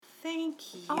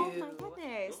Thank you. Oh my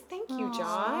goodness. Thank you,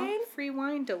 John. Free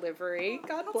wine delivery.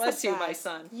 God bless you, my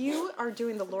son. You are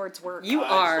doing the Lord's work. You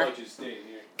are. I just want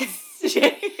you to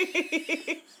stay in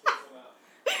here.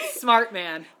 Smart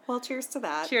man. Well, cheers to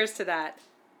that. Cheers to that.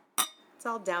 It's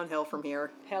all downhill from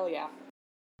here. Hell yeah.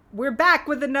 We're back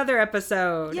with another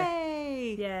episode.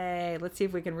 Yay. Yay. Let's see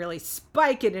if we can really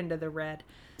spike it into the red.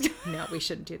 No, we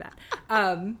shouldn't do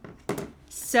that.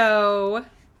 So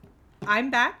I'm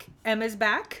back. Emma's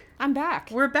back. I'm back.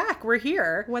 We're back. We're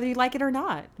here. Whether you like it or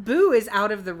not. Boo is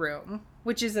out of the room,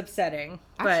 which is upsetting.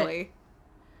 Actually.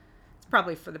 It's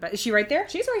probably for the best. Is she right there?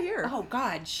 She's right here. Oh,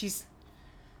 God. She's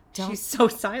Don't so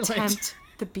silent. tempt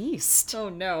the beast. Oh,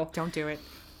 no. Don't do it.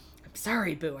 I'm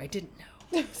sorry, Boo. I didn't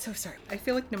know. So sorry. I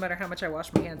feel like no matter how much I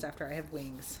wash my hands after I have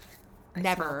wings.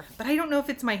 Never. Smell. But I don't know if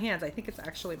it's my hands. I think it's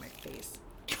actually my face.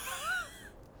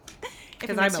 Because If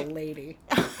it I'm makes a you- lady.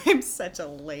 I'm such a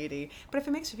lady. But if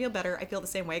it makes you feel better, I feel the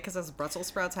same way because those Brussels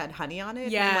sprouts had honey on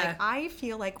it. Yeah. And I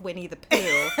feel like Winnie the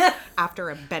Pooh after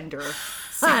a bender.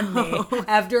 Honey,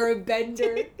 after a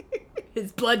bender,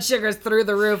 his blood sugar's through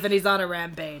the roof and he's on a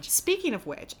rampage. Speaking of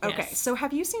which, okay, Yes. so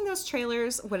have you seen those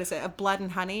trailers? What is it? Of Blood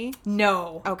and Honey?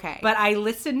 No. Okay. But I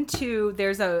listened to,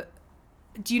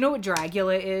 do you know what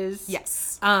Dragula is?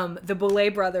 Yes. The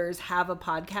Boulet brothers have a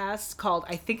podcast called,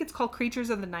 I think it's called Creatures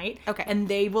of the Night. Okay. And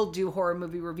they will do horror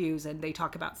movie reviews and they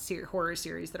talk about horror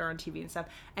series that are on TV and stuff.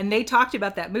 And they talked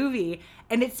about that movie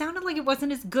and it sounded like it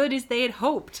wasn't as good as they had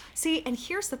hoped. See, and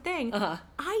here's the thing. Uh-huh.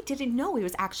 I didn't know it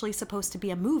was actually supposed to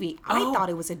be a movie. I thought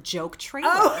it was a joke trailer.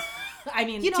 Oh. I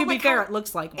mean, You know, to be like fair, how- it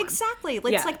looks like one. Exactly. It's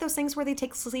Yeah. like those things where they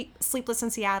take Sleepless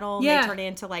in Seattle and Yeah. they turn it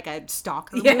into like a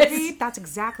stalker Yes. movie. That's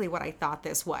exactly what I thought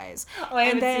this was. Oh, I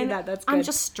haven't and then seen that. That's I'm good.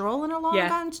 just strolling along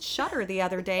Yeah. on Shudder the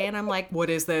other day and I'm like, what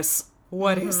is this?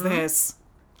 What is Mm-hmm. this?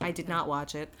 I did not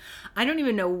watch it. I don't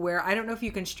even know where. I don't know if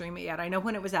you can stream it yet. I know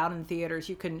when it was out in theaters,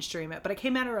 you couldn't stream it. But it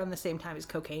came out around the same time as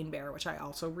Cocaine Bear, which I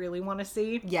also really want to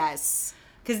see. Yes.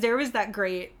 Because there was that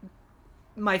great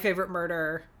My Favorite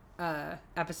Murder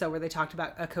episode where they talked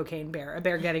about a cocaine bear. A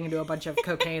bear getting into a bunch of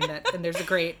cocaine. And there's a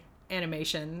great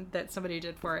animation that somebody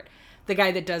did for it. The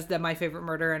guy that does the My Favorite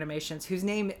Murder animations, whose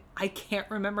name I can't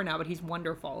remember now, but he's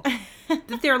wonderful.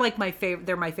 They're like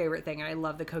they're my favorite thing. And I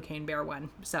love the Cocaine Bear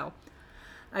one. So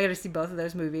I got to see both of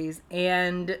those movies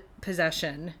and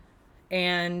Possession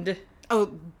and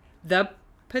The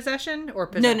Possession or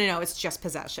Possession? No. It's just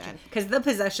Possession. Because The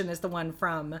Possession is the one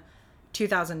from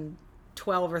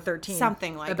 2012 or 13.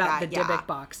 Something like about that, the yeah. Dybbuk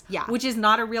box. Yeah. Which is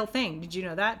not a real thing. Did you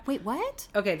know that? Wait, what?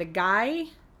 Okay, the guy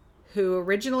who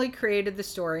originally created the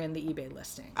story and the eBay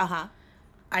listing. Uh-huh.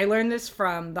 I learned this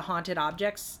from the Haunted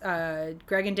Objects,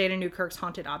 Greg and Dana Newkirk's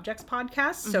Haunted Objects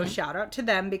podcast. So shout out to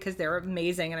them because they're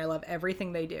amazing and I love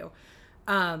everything they do.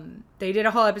 They did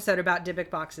a whole episode about Dybbuk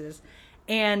boxes.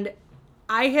 And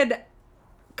I had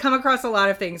come across a lot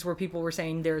of things where people were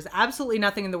saying there's absolutely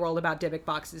nothing in the world about Dybbuk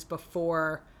boxes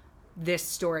before this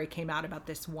story came out about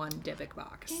this one Dybbuk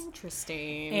box.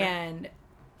 Interesting. And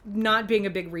not being a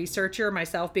big researcher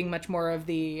myself, being much more of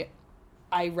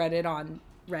I read it on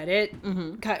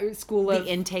Reddit school of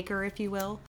the intaker, if you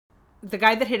will. the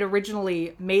guy that had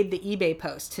originally made the eBay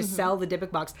post to sell the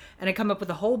Dybbuk box and had come up with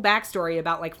a whole backstory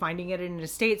about like finding it in an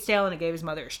estate sale and it gave his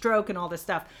mother a stroke and all this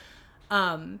stuff,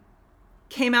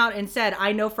 came out and said,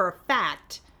 I know for a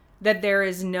fact that there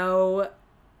is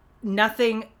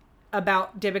nothing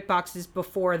about Dybbuk boxes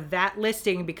before that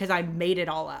listing because I made it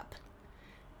all up.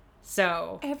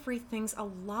 So Everything's a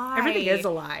lie. Everything is a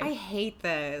lie. I hate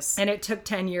this. and it took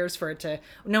 10 years for it to,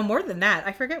 no, more than that.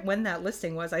 I forget when that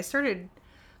listing was. I started,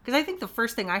 because I think the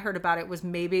first thing I heard about it was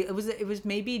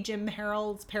maybe Jim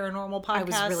Harold's paranormal podcast. I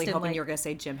was really and, hoping like, you were going to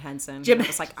say Jim Henson. Jim I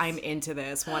was like, I'm into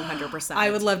this 100%.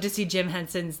 I would love to see Jim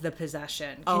Henson's The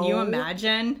Possession. Can you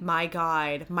imagine? My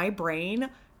God. My brain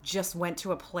just went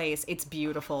to a place. It's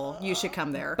beautiful. You should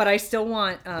come there. But I still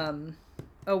want,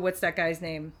 what's that guy's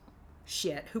name?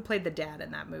 Shit. Who played the dad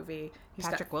in that movie?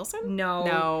 Patrick Wilson? No.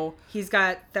 No.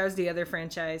 That was the other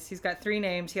franchise. He's got 3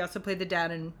 names. He also played the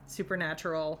dad in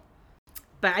Supernatural.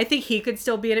 But I think he could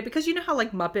still be in it because you know how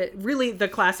like the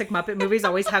classic Muppet movies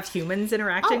always have humans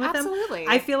interacting with them? Absolutely.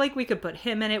 I feel like we could put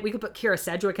him in it. We could put Kira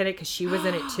Sedgwick in it because she was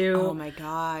in it too. Oh my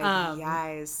God.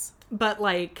 Yes. But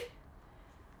like,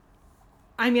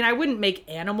 I mean, I wouldn't make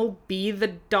Animal be the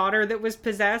daughter that was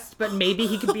possessed, but maybe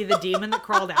he could be the demon that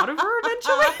crawled out of her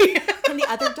eventually. Can the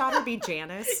other daughter be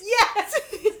Janice? Yes!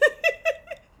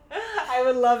 I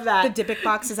would love that. The Dybbuk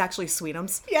box is actually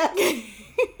Sweetums. Yes.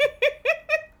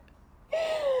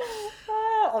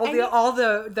 all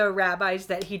the rabbis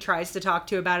that he tries to talk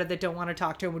to about it that don't want to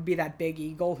talk to him would be that big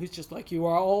eagle who's just like, you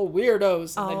are all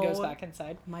weirdos, and then goes back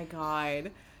inside. My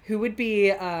God. Who would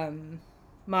be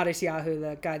Modest Yahoo,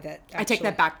 the guy that I take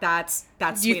that back. That's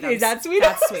Sweetums. Is that Sweetums?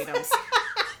 That's Sweetums.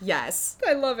 Yes.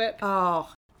 I love it.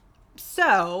 Oh.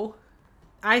 So,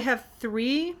 I have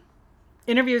 3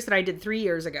 interviews that I did 3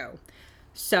 years ago.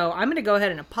 So, I'm going to go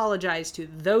ahead and apologize to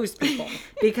those people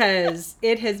because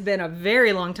it has been a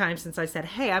very long time since I said,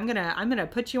 "Hey, I'm going to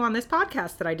put you on this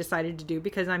podcast that I decided to do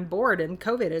because I'm bored and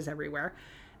COVID is everywhere."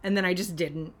 And then I just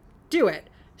didn't do it.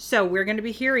 So, we're going to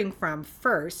be hearing from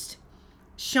first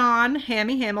Sean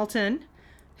Hammy Hamilton,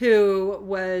 who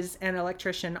was an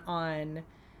electrician on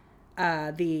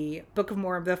the Book of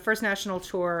Mormon, the first national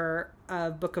tour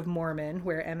of Book of Mormon,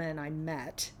 where Emma and I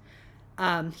met.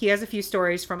 He has a few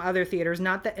stories from other theaters,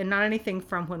 not anything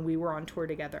from when we were on tour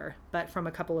together, but from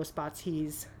a couple of spots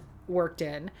he's worked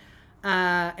in.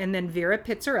 And then Vera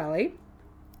Pizzarelli,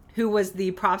 who was the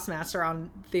props master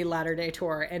on the Latter Day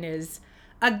tour and is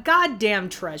a goddamn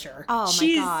treasure. Oh,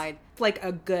 She's my God. like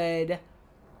a good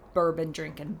bourbon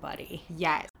drinking buddy.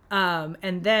 Yes.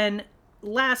 And then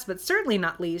last but certainly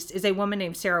not least is a woman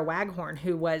named Sarah Waghorn,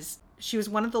 she was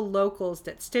one of the locals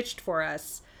that stitched for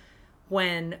us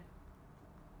when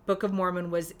Book of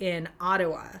Mormon was in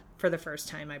Ottawa for the first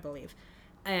time, I believe.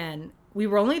 And we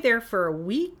were only there for a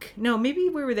week. No, maybe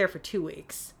we were there for 2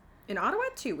 weeks. In Ottawa,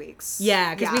 2 weeks.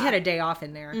 Yeah, because we had a day off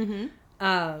in there.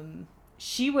 Mm-hmm.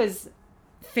 She was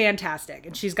fantastic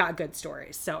and she's got good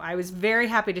stories, so I was very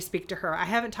happy to speak to her. I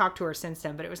haven't talked to her since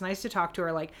then, but it was nice to talk to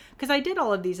her, like, because I did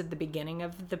all of these at the beginning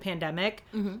of the pandemic.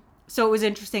 So it was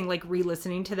interesting, like,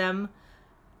 re-listening to them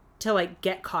to, like,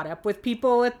 get caught up with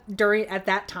people at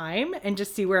that time and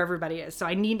just see where everybody is. So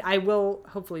I will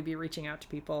hopefully be reaching out to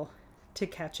people to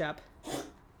catch up.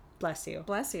 Bless you.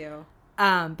 Bless you.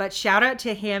 But shout out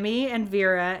to Hammy and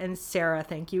Vera and Sarah.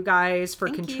 Thank you guys for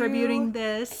contributing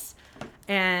this.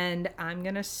 And I'm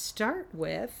going to start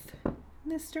with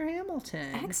Mr.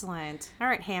 Hamilton. Excellent. All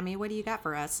right, Hammy, what do you got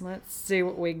for us? Let's see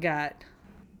what we got.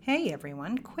 Hey,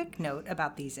 everyone. Quick note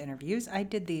about these interviews. I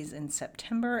did these in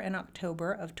September and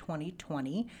October of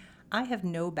 2020. I have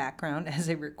no background as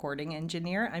a recording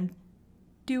engineer. I'm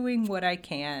doing what I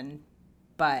can,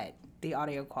 but the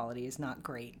audio quality is not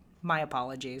great. My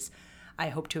apologies. I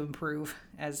hope to improve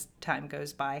as time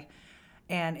goes by.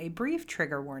 And a brief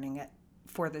trigger warning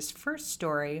for this first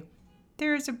story,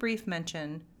 there is a brief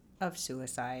mention of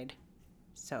suicide.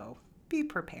 So be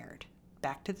prepared.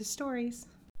 Back to the stories.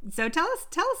 So tell us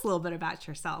a little bit about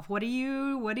yourself. What do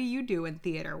you do in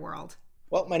theater world?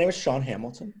 Well, my name is Sean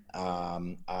Hamilton.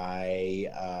 I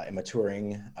am a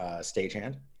touring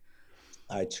stagehand.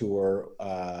 I tour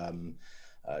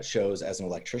shows as an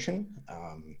electrician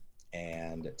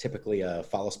and typically a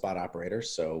follow spot operator.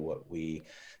 So what we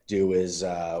do is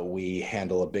we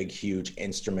handle a big, huge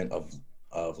instrument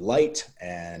of light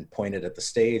and point it at the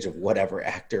stage of whatever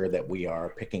actor that we are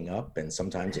picking up. And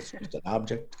sometimes it's just an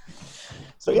object.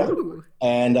 So yeah. Ooh.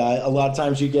 And a lot of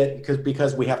times you get,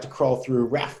 because we have to crawl through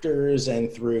rafters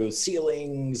and through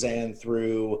ceilings and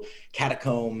through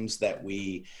catacombs, that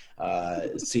we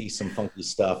see some funky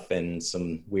stuff and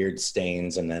some weird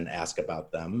stains and then ask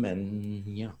about them. And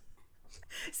yeah.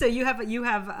 So you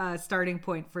have a starting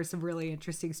point for some really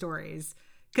interesting stories.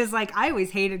 Because, like, I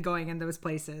always hated going in those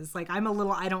places. Like, I'm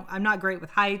not great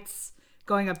with heights.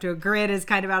 Going up to a grid is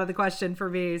kind of out of the question for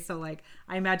me. So, like,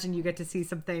 I imagine you get to see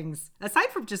some things. Aside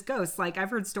from just ghosts, like, I've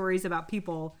heard stories about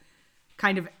people,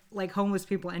 kind of, like, homeless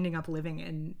people ending up living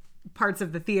in parts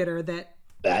of the theater that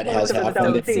has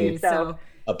happened at see, so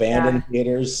abandoned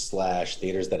theaters /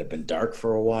 theaters that have been dark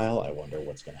for a while. I wonder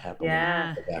what's going to happen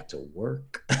when we go back to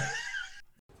work.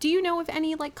 Do you know of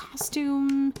any, like,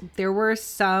 costume? There were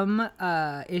some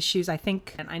issues, I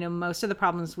think, and I know most of the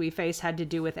problems we faced had to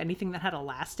do with anything that had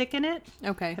elastic in it.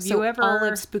 Okay. Have you ever... all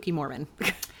of Spooky Mormon.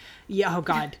 Yeah, oh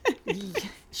God.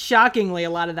 Shockingly, a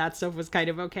lot of that stuff was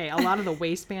kind of okay. A lot of the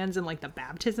waistbands and, like, the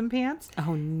baptism pants.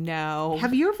 Oh, no.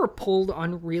 Have you ever pulled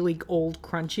on really old,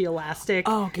 crunchy elastic?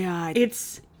 Oh, God.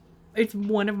 It's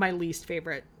one of my least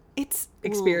favorite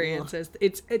experiences.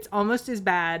 It's almost as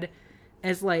bad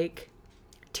as, like,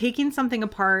 taking something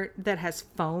apart that has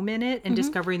foam in it and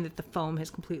discovering that the foam has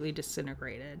completely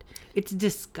disintegrated. It's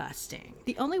disgusting.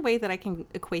 The only way that I can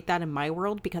equate that in my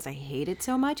world, because I hate it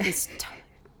so much, is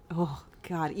oh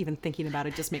God, even thinking about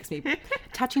it just makes me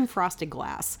touching frosted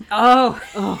glass. Oh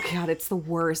God, it's the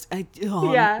worst.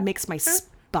 It makes my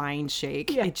spine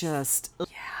shake. Yes. It just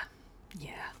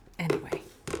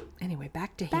Anyway,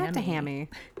 back to Hammy.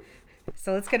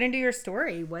 So let's get into your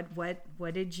story.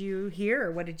 What did you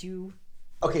hear? What did you...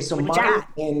 Okay, so mine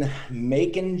in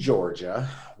Macon, Georgia,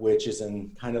 which is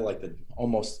in kind of like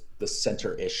almost the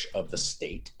center-ish of the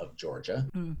state of Georgia.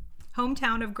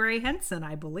 Hometown of Gray Henson,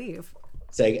 I believe.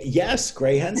 Say yes,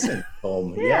 Gray Henson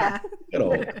home. Yeah, Yeah. good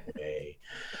old Gray.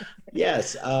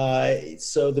 Yes.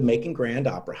 So the Macon Grand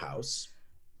Opera House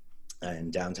in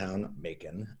downtown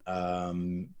Macon,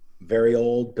 very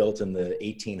old, built in the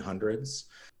 1800s,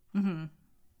 Mm-hmm.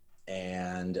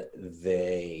 and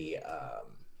they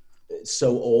so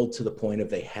old to the point of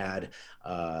they had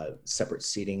separate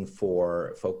seating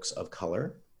for folks of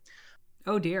color.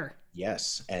 Oh dear.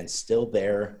 Yes, and still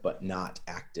there, but not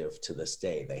active to this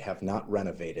day. They have not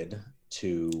renovated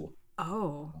to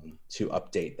Oh.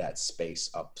 update that space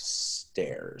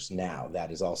upstairs. Now,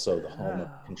 that is also the home of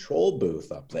the Oh. control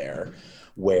booth up there,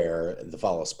 where the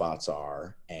follow spots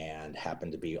are, and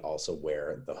happen to be also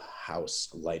where the house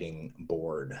lighting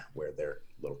board, where their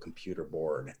little computer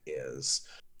board is,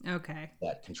 Okay.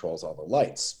 that controls all the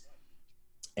lights.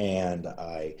 And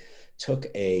I took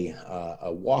a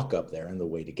walk up there, and the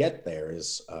way to get there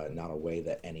is not a way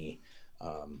that any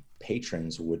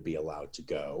patrons would be allowed to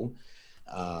go.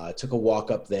 Took a walk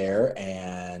up there,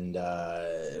 and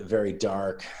very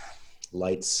dark,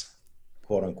 lights,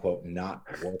 quote unquote, not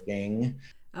working.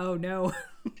 Oh no.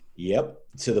 Yep,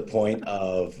 to the point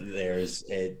of this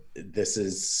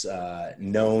is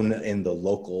known in the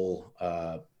local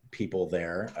people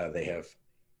there. They have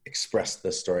expressed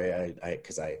this story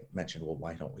because I mentioned, well,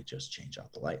 why don't we just change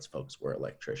out the lights, folks? We're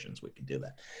electricians, we can do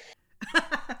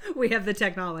that. We have the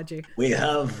technology. We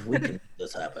can make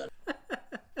this happen.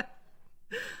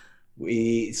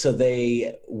 So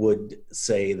they would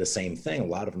say the same thing. A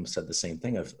lot of them said the same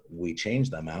thing of, we change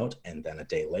them out, and then a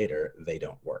day later they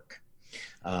don't work.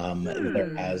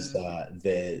 Whereas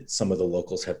some of the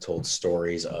locals have told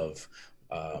stories of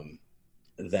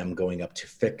them going up to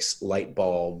fix light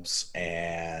bulbs,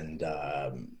 and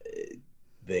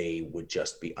they would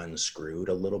just be unscrewed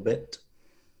a little bit.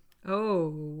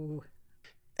 Oh.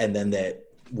 And then that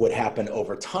would happen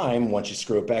over time. Once you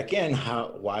screw it back in,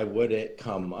 why would it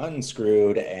come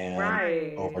unscrewed? And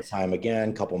Right. over time again,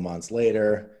 a couple months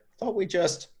later, thought we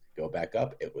just go back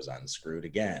up, it was unscrewed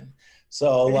again.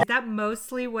 So Is that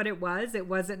mostly what it was? It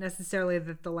wasn't necessarily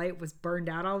that the light was burned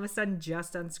out all of a sudden,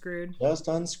 just unscrewed. just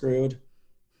unscrewed.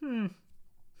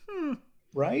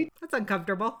 Right? That's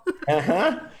uncomfortable.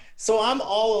 Uh-huh. So I'm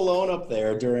all alone up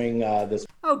there during this.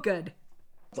 Oh, good.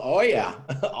 Oh yeah,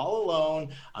 all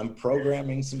alone. I'm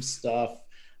programming some stuff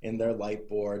in their light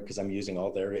board because I'm using all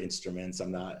their instruments.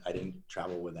 I didn't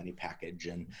travel with any package,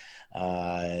 and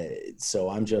so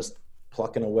I'm just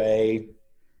plucking away,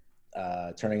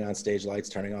 turning on stage lights,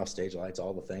 turning off stage lights,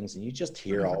 all the things, and you just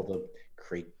hear all the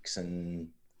creaks and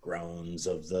groans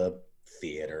of the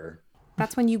theater.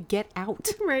 That's when you get out.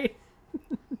 Right.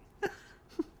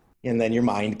 And then your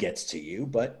mind gets to you,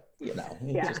 but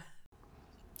Yeah.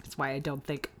 That's why I don't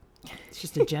think. It's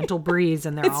just a gentle breeze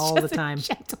in there It's all just the time. a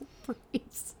gentle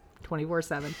breeze.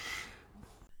 24/7.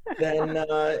 Then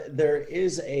there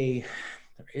is a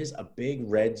big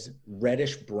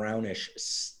reddish brownish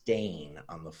stain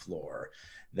on the floor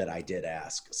that I did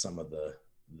ask some of the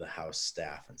house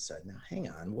staff and said, now hang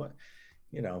on, what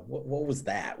was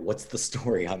that? What's the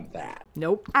story on that?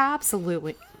 Nope.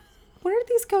 Absolutely. What are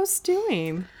these ghosts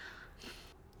doing?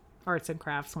 Arts and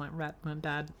crafts went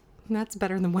bad. That's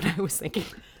better than what I was thinking.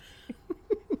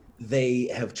 They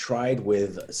have tried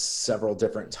with several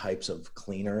different types of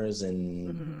cleaners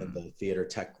in the theater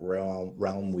tech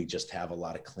realm. We just have a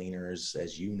lot of cleaners,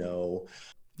 as you know,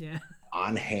 Yeah.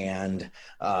 on hand.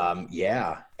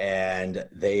 And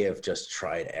they have just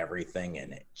tried everything,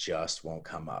 and it just won't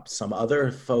come up. Some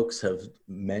other folks have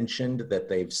mentioned that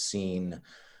they've seen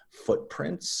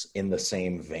footprints in the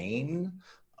same vein,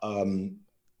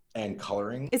 and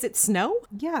coloring. Is it snow?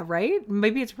 Yeah, right?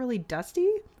 Maybe it's really dusty.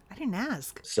 I didn't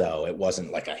ask. So it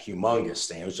wasn't like a humongous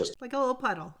stain. It was just, Like a little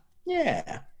puddle.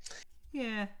 yeah.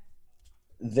 Yeah.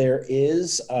 There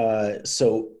is,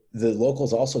 so the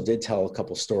locals also did tell a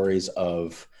couple stories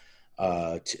of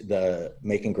the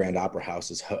Macon Grand Opera House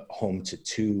is home to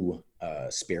two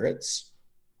spirits.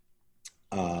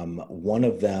 One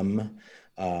of them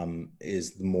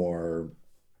is the more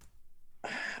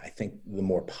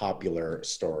popular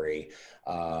story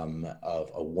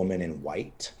of a woman in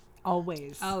white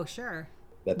Always. Oh, sure.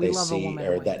 that We they love a see, woman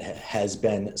in or white. that has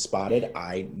been spotted.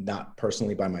 Not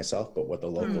personally by myself, but what the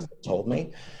locals told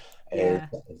me Yeah.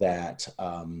 is that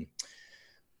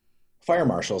fire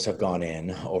marshals have gone in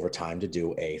over time to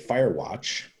do a fire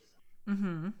watch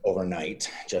overnight,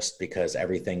 just because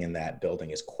everything in that building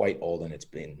is quite old, and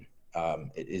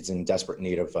it's in desperate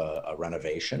need of a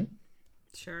renovation.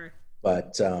 Sure.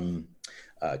 But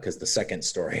because the second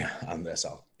story on this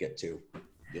I'll get to,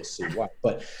 you'll see why.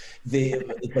 But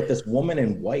this woman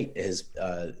in white is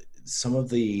some of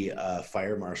the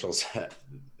fire marshals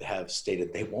have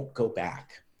stated they won't go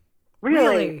back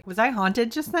Really? Was I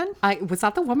haunted just then? Was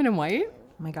that the woman in white?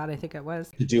 Oh my God, I think it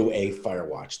was. to do a fire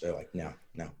watch. They're like, no,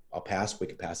 I'll pass. We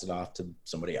can pass it off to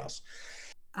somebody else.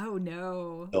 Oh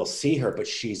no. They'll see her, but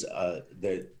she's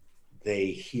they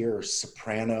hear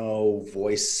soprano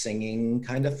voice singing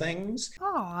kind of things.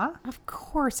 Aw. Of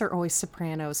course, they're always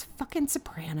sopranos. Fucking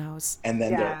sopranos. And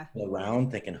then Yeah. they're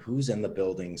around thinking, who's in the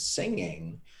building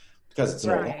singing? Because it's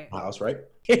an Right. old house, right?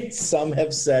 Some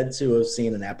have said to have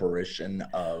seen an apparition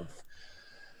of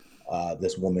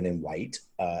this woman in white.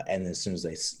 And as soon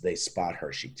as they spot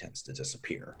her, she tends to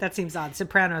disappear. That seems odd.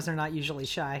 Sopranos are not usually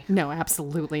shy. No,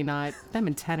 absolutely not. Them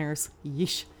and tenors.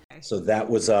 Yeesh. So that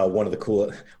was one of the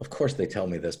cool. Of course, they tell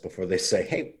me this before they say,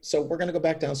 "Hey, so we're gonna go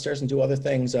back downstairs and do other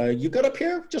things. You good up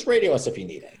here? Just radio us if you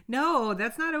need it." No,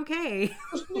 that's not okay.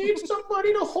 Just need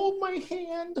somebody to hold my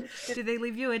hand. Did they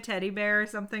leave you a teddy bear or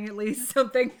something at least?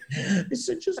 Something? I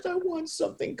said, "Just I want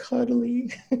something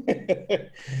cuddly."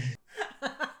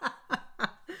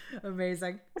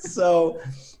 Amazing. So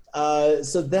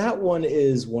that one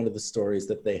is one of the stories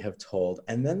that they have told,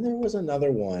 and then there was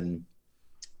another one.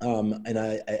 And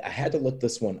I had to look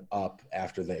this one up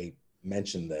after they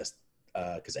mentioned this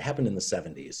because it happened in the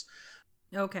 70s,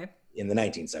 Okay. in the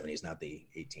 1970s, not the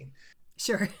 18.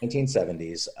 Sure.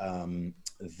 1970s,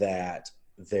 that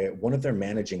one of their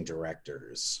managing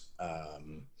directors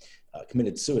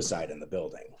committed suicide in the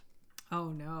building. Oh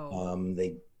no.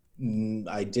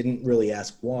 I didn't really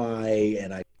ask why,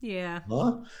 and Yeah.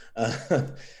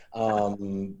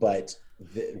 but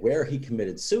where he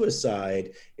committed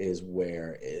suicide is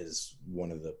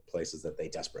one of the places that they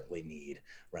desperately need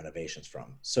renovations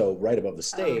from. So right above the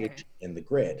stage Okay. in the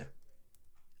grid.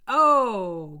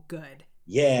 Oh, good.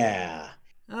 Yeah.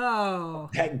 Oh.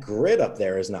 That grid up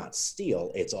there is not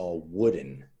steel. It's all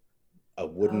wooden, a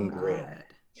wooden grid. God.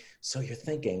 So you're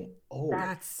thinking, oh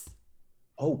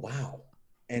wow.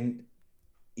 And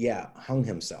yeah, hung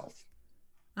himself.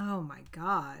 Oh my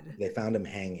God. They found him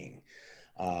hanging.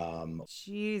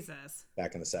 Jesus.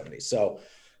 Back in the 70s. So,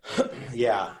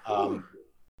 yeah.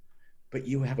 But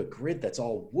you have a grid that's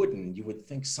all wooden. You would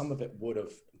think some of it would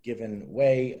have given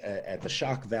way at the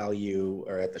shock value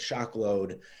or at the shock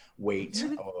load weight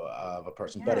of a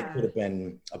person, but it could have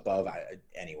been above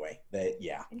anyway.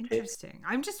 Interesting.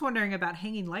 I'm just wondering about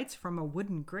hanging lights from a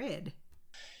wooden grid.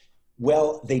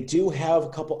 Well, they do have a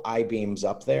couple I-beams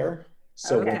up there.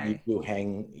 So when you Okay. do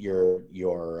hang your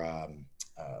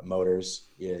motors,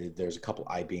 there's a couple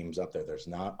I-beams up there. There's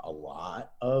not a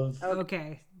lot of.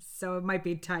 Okay. So it might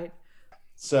be tight.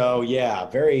 So yeah,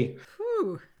 very.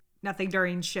 Whew. Nothing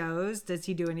during shows. Does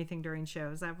he do anything during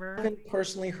shows I ever? haven't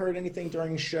personally heard anything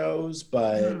during shows,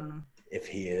 but if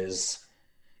he is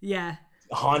Yeah.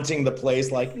 haunting the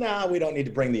place, like, nah, we don't need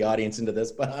to bring the audience into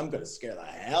this, but I'm going to scare the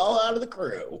hell out of the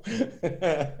crew.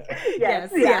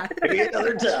 Yes. Yeah. Maybe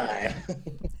another time.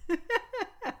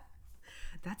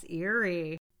 That's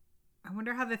eerie. I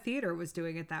wonder how the theater was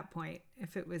doing at that point.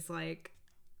 If it was like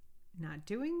not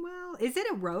doing well. Is it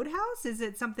a roadhouse? Is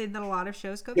it something that a lot of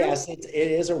shows go Yes, through? it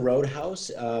is a roadhouse.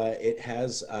 It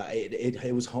has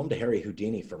it was home to Harry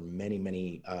Houdini for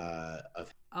many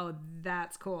of. Oh,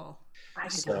 that's cool.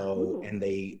 So, and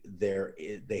they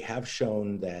have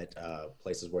shown that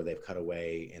places where they've cut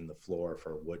away in the floor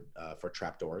for wood for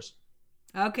trapdoors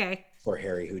Okay. for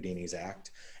Harry Houdini's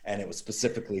act, and it was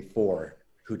specifically for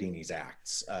Houdini's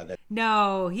acts.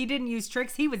 No, he didn't use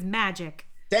tricks. He was magic.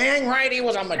 Dang right, he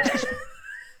was a magician.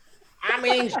 I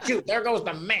mean, shoot, there goes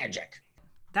the magic.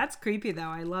 That's creepy though.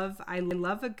 I love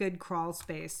a good crawl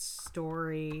space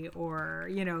story, or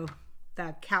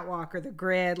the catwalk or the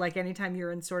grid. Like anytime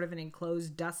you're in sort of an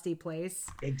enclosed, dusty place.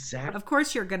 Exactly. Of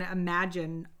course, you're going to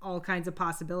imagine all kinds of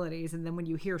possibilities, and then when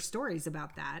you hear stories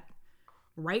about that,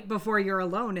 right before you're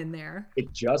alone in there,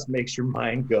 It just makes your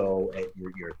mind go at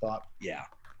your thought. Yeah,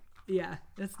 yeah,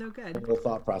 that's no good. your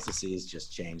thought processes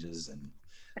just changes, and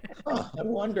I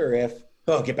wonder if.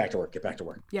 Oh, get back to work. Get back to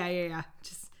work. Yeah.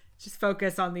 Just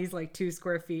focus on these like 2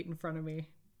 square feet in front of me.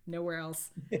 Nowhere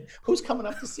else. Who's coming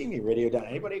up to see me? Radio down.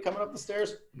 Anybody coming up the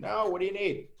stairs? No. What do you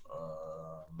need?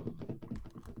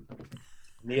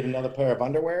 Need another pair of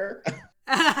underwear?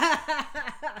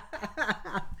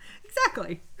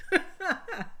 Exactly.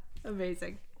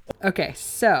 Amazing. Okay,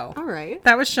 so All right.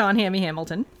 that was Sean Hammy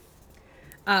Hamilton.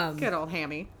 Good old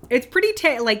Hammy. It's pretty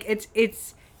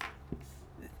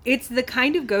it's the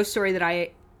kind of ghost story that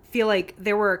I feel like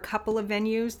there were a couple of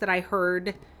venues that I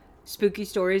heard spooky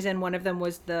stories in. One of them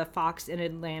was the Fox in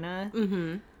Atlanta.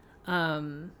 Mm-hmm.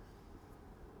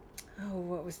 Oh,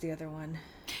 what was the other one?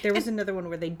 There was another one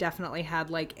where they definitely had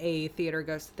like a theater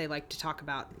ghost that they like to talk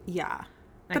about. Yeah.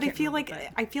 But I can't feel remember,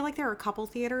 like I feel like there are a couple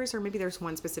theaters, or maybe there's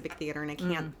one specific theater, and I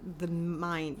can't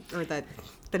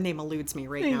the name eludes me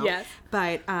right now. Yes.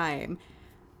 But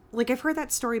like I've heard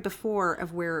that story before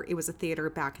of where it was a theater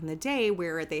back in the day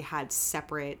where they had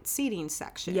separate seating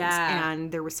sections. Yeah. And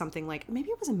there was something like, maybe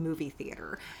it was a movie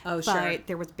theater. Oh, but sure.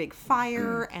 there was a big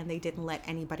fire and they didn't let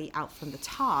anybody out from the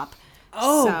top.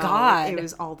 Oh, So God. it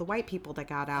was all the white people that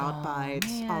got out, but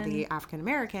all the African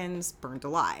Americans burned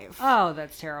alive. Oh,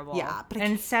 that's terrible. Yeah, but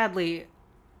and sadly,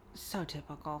 so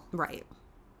typical. Right.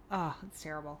 Oh, it's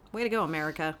terrible. Way to go,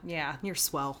 America. Yeah. You're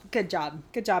swell. Good job.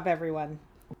 Good job, everyone.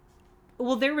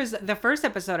 Well, there was the first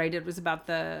episode I did was about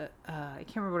the I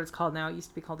can't remember what it's called now. It used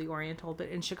to be called the Oriental, but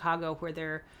in Chicago,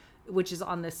 which is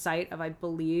on the site of, I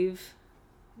believe,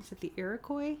 is it the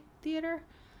Iroquois Theater,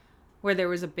 where there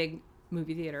was a big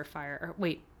movie theater fire. Or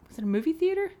wait, was it a movie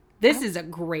theater? This is a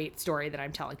great story that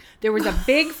I'm telling. There was a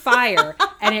big fire,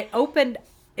 and it opened.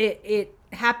 It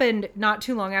happened not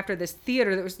too long after this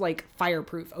theater that was like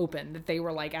fireproof opened, that they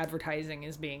were like advertising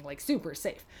as being like super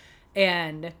safe,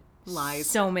 and Lies.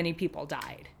 so many people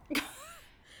died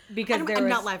because I'm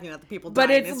not laughing at the people but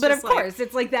dying. but of course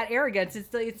it's like that arrogance.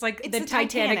 It's like the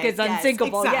Titanic is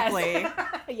unsinkable. Yes, exactly.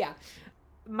 Yes. Yeah.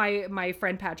 My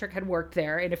friend Patrick had worked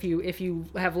there, and if you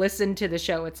have listened to the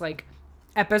show, it's like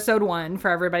episode 1 for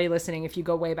everybody listening. If you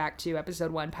go way back to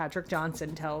episode 1, Patrick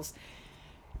Johnson tells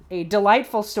a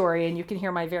delightful story, and you can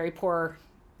hear my very poor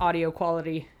audio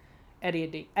quality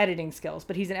editing skills,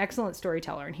 but he's an excellent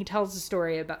storyteller, and he tells a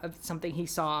story of something he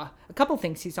saw, a couple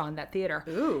things he saw in that theater.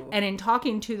 Ooh. And in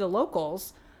talking to the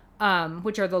locals,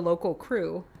 which are the local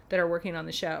crew that are working on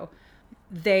the show,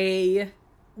 they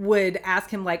would ask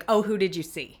him like, "Oh, who did you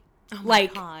see?" Oh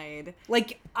like, God.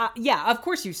 like, yeah, of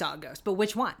course you saw a ghost, but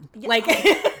which one? Yeah. Like,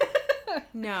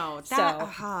 No, So-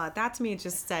 that to me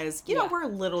just says, you know, Yeah. we're a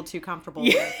little too comfortable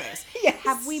with this. Yes.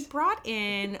 Have we brought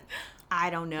in, I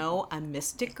don't know, a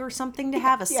mystic or something to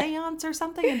have a seance or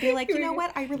something and be like, you know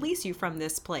what, I release you from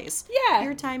this place. Yeah.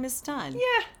 Your time is done.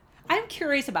 yeah, I'm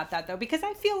curious about that though, because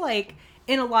I feel like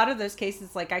in a lot of those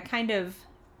cases, like I kind of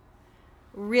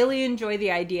really enjoy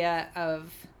the idea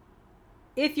of,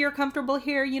 if you're comfortable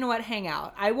here, you know what, hang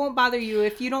out. I won't bother you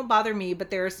if you don't bother me, but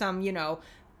there are some, you know,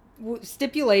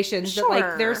 stipulations that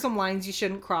like there are Sure. some lines you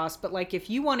shouldn't cross, but like if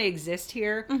you want to exist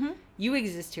here, you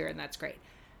exist here, and that's great.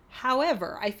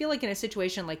 However, I feel like in a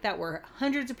situation like that where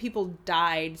hundreds of people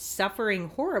died suffering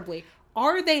horribly,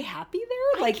 are they happy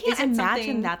there? Like, I can't is it imagine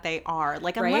something that they are.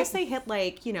 Like, Right? unless they hit,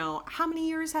 like, you know, how many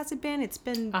years has it been? It's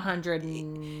been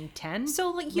 110? so,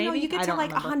 like, you know, maybe? you get I to don't like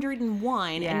remember.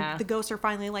 101 Yeah. and the ghosts are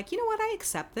finally like, you know what, I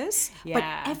accept this.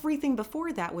 Yeah. But everything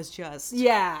before that was just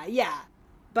Yeah.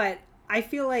 But I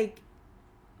feel like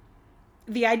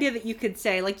the idea that you could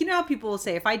say, like, you know how people will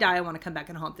say, if I die, I want to come back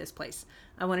and haunt this place.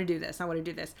 I want to do this. I want to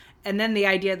do this. And then the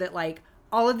idea that, like,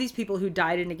 all of these people who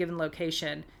died in a given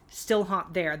location still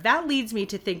haunt there. That leads me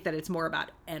to think that it's more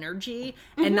about energy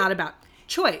and not about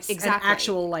choice. Exactly. And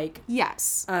actual, like,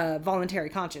 yes. voluntary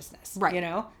consciousness. Right. You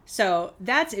know? So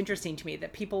that's interesting to me,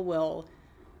 that people will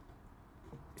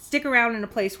stick around in a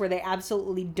place where they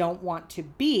absolutely don't want to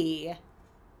be.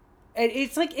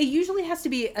 It's like, it usually has to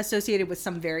be associated with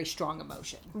some very strong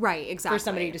emotion Right, exactly. for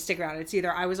somebody to stick around. It's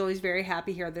either, I was always very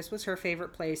happy here, this was her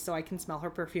favorite place, so I can smell her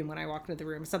perfume when I walk into the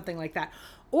room, something like that.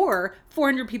 Or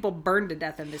 400 people burned to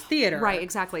death in this theater. Right,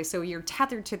 exactly. So you're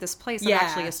tethered to this place that Yeah.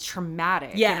 actually is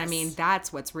traumatic. Yes. And I mean,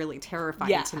 that's what's really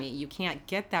terrifying Yeah. to me. You can't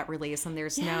get that release, and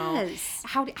there's Yes.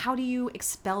 no how do you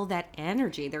expel that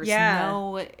energy? There's Yeah.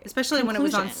 no Especially when it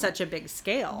was on conclusion. such a big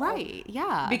scale. Right,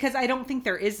 yeah. Because I don't think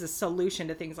there is a solution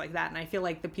to things like that. And I feel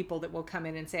like the people that will come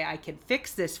in and say, I can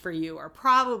fix this for you, are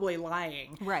probably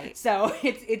lying. Right. So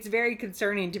it's very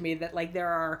concerning to me that, like,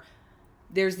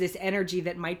 there's this energy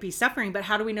that might be suffering, but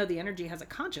how do we know the energy has a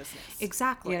consciousness?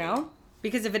 Exactly. You know?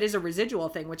 Because if it is a residual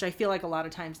thing, which I feel like a lot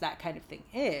of times that kind of thing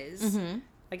is,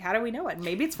 like, how do we know it?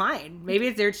 Maybe it's fine. Maybe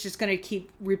it's just going to keep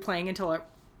replaying until it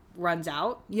runs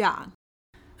out. Yeah.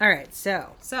 All right, so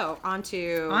So on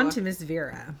to Miss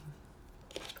Vera,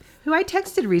 who I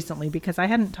texted recently because I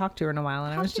hadn't talked to her in a while,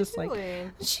 and I was just like,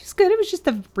 she's good. It was just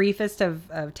the briefest of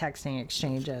texting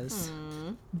exchanges,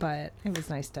 but it was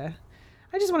nice to,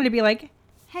 I just wanted to be like,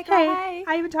 Hey, hey,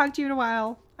 I haven't talked to you in a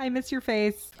while. I miss your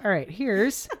face. All right,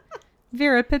 here's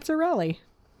Vera Pizzarelli.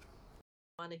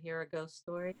 Want to hear a ghost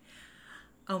story?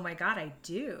 Oh my God, I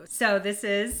do. So this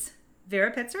is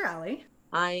Vera Pizzarelli.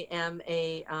 I am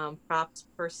a props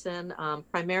person,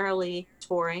 primarily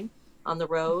touring on the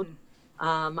road.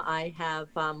 I have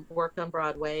worked on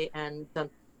Broadway and done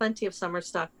plenty of summer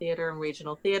stock theater and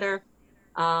regional theater.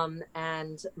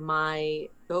 And my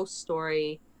ghost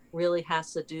story really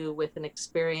has to do with an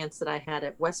experience that I had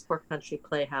at Westport Country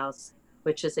Playhouse,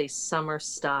 which is a summer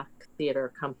stock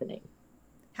theater company.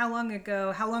 How long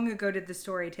ago did the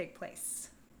story take place?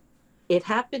 It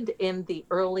happened in the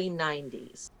early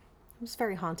 90s. It was a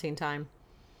very haunting time.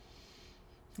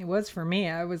 It was for me.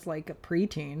 I was like a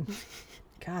preteen.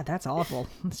 God, that's awful.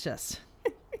 It's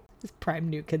prime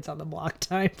New Kids on the Block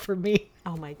time for me.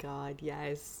 Oh my God,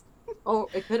 yes. Oh,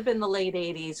 it could have been the late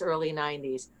 80s, early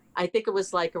 90s. I think it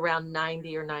was like around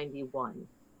 90 or 91.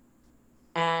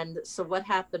 And so what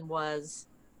happened was,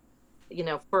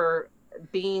 for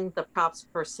being the props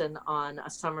person on a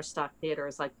summer stock theater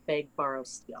is like beg, borrow,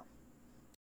 steal.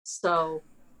 So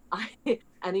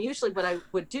and usually what I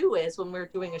would do is when we were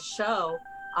doing a show,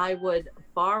 I would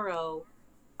borrow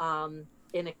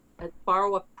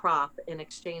borrow a prop in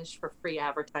exchange for free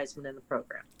advertisement in the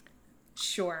program.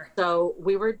 Sure. So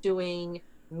we were doing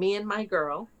Me and My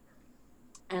Girl,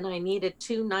 and I needed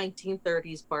two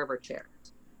 1930s barber chairs.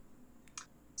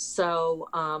 So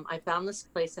I found this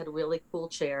place that had really cool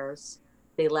chairs.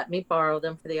 They let me borrow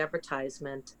them for the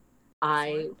advertisement.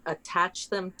 I attached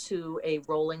them to a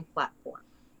rolling platform.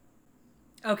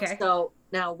 Okay. So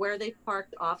now where they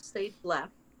parked off stage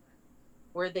left,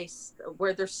 where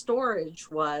their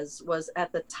storage was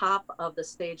at the top of the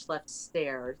stage left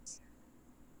stairs.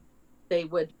 They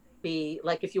would be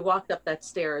like, if you walked up that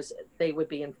stairs, they would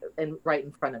be in right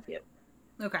in front of you.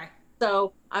 Okay.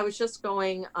 So I was just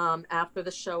going, after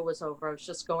the show was over, I was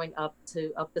just going up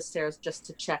the stairs just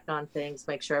to check on things,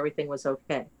 make sure everything was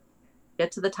okay.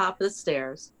 Get to the top of the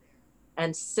stairs,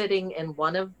 and sitting in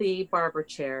one of the barber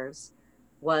chairs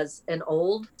was an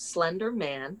old, slender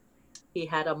man. He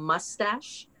had a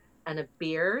mustache and a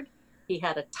beard. He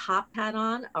had a top hat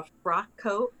on, a frock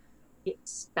coat,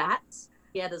 spats.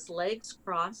 He had his legs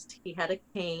crossed. He had a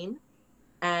cane,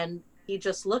 and he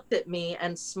just looked at me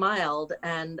and smiled.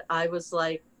 And I was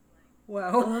like,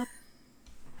 Whoa.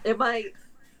 am I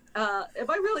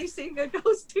really seeing a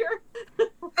ghost here?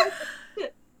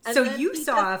 So you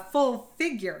saw a full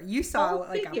figure. You saw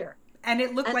figure. And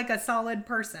it looked like a solid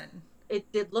person.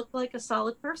 It did look like a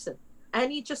solid person.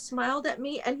 And he just smiled at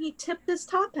me and he tipped his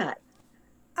top hat.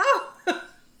 Oh.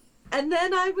 And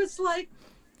then I was like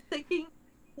thinking,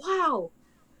 wow,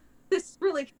 this is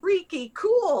really freaky,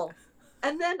 cool.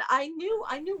 And then I knew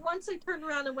once I turned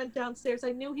around and went downstairs,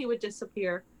 I knew he would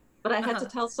disappear, but I had to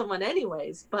tell someone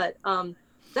anyways. But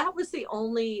that was the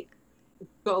only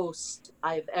ghost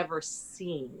I've ever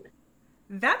seen.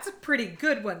 That's a pretty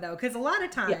good one though, because a lot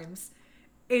of times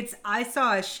it's, I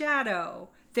saw a shadow,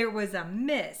 there was a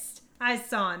mist, I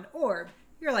saw an orb.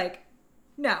 You're like,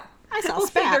 no. I saw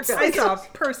spats. I saw a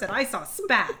person. I saw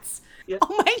spats. Yeah.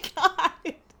 Oh my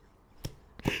God.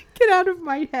 Get out of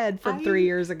my head from 3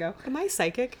 years ago. Am I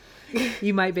psychic?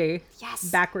 You might be. Yes.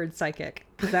 Backwards psychic.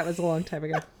 Because that was a long time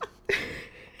ago.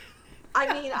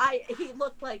 I mean, he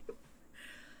looked like,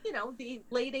 the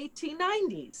late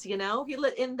 1890s, he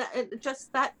lit in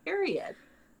just that period,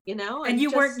 and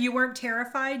you weren't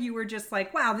terrified. You were just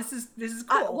like, wow, this is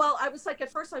cool. Well, I was like,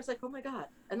 at first I was like, oh my God.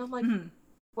 And I'm like,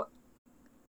 what?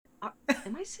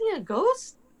 Am I seeing a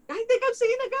ghost? I think I'm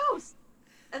seeing a ghost.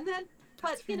 And then,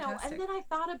 That's fantastic. and then I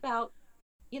thought about,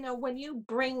 when you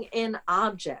bring in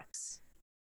objects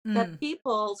that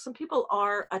some people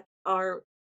are,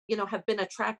 have been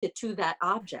attracted to that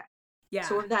object. Yeah.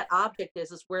 So where that object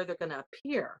is where they're going to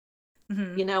appear,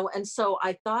 Mm-hmm. and so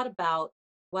I thought about,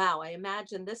 wow, I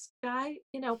imagine this guy,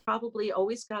 probably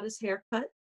always got his hair cut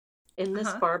in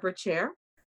this barber chair.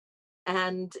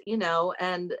 And,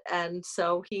 and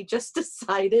so he just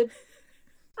decided,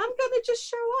 I'm going to just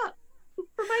show up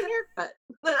for my haircut.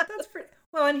 That's pretty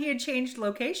well. And he had changed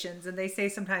locations, and they say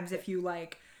sometimes if you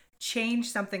change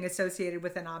something associated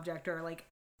with an object, or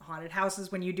haunted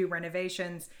houses, when you do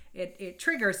renovations, it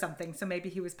triggers something. So maybe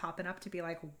he was popping up to be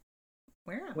like,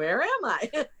 where am I?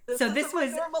 This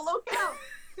was normal locale.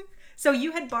 So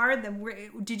you had borrowed them.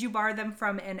 Did you borrow them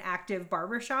from an active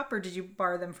barber shop, or did you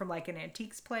borrow them from an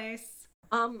antiques place?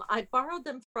 I borrowed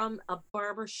them from a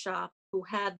barber shop who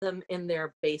had them in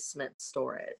their basement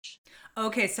storage.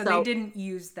 Okay, so they didn't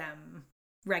use them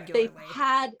regularly.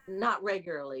 Not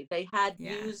regularly. They had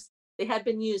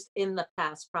been used in the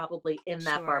past, probably in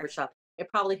that barbershop. It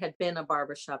probably had been a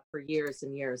barbershop for years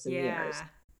and years and years.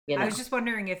 I was just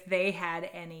wondering if they had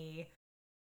any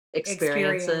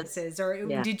experiences, or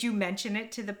did you mention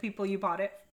it to the people you borrowed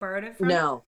it from?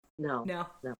 No.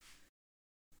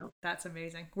 That's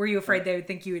amazing. Were you afraid they would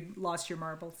think you had lost your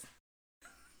marbles?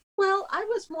 Well, I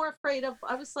was more afraid of,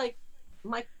 I was like,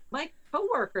 my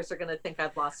coworkers are going to think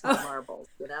I've lost my marbles,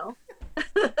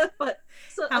 But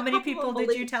so How a many couple of people them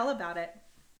did you tell about it?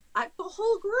 the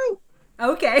whole group.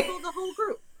 Okay. Told the whole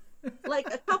group.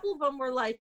 Like a couple of them were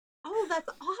like, "Oh, that's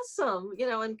awesome," and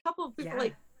a couple of people Yeah.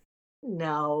 like,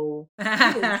 "No,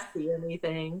 I didn't see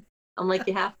anything." I'm like,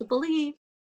 "You have to believe."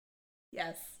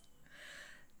 Yes.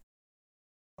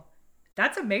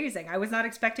 That's amazing. I was not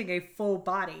expecting a full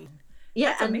body. Yeah,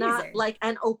 That's and not amazing. like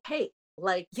an opaque,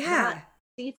 like Yeah. not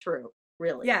see through,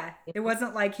 really. Yeah. It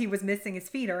wasn't like he was missing his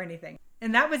feet or anything.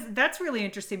 And that's really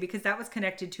interesting because that was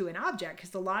connected to an object.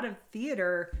 Because a lot of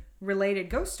theater related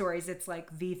ghost stories, it's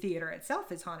like the theater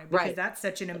itself is haunted because Right. that's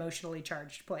such an emotionally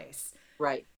charged place.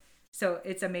 Right. So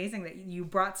it's amazing that you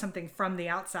brought something from the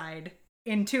outside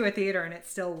into a theater and it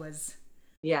still was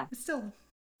Yeah. still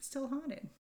haunted.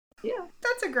 Yeah.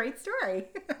 That's a great story.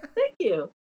 Thank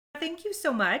you. Thank you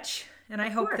so much. And I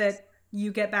Of hope course. that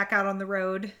you get back out on the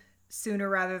road sooner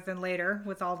rather than later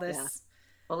with all this. Yeah.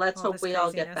 Well, let's all hope this we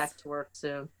all get craziness. back to work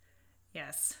soon.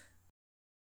 Yes.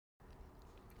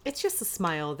 It's just a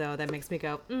smile, though, that makes me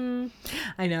go,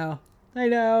 I know.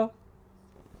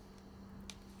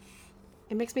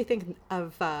 It It makes me think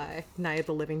of Night of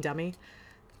the Living Dummy.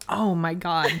 Oh my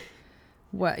God.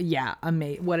 What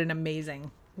an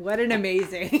amazing.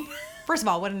 First of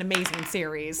all, what an amazing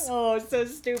series. Oh, so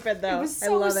stupid though. It was I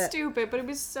so love it. stupid, but it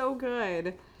was so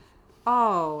good.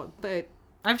 Oh, but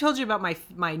I've told you about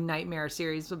my nightmare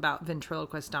series about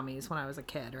ventriloquist dummies when I was a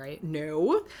kid, right?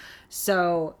 no.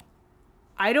 So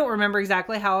I don't remember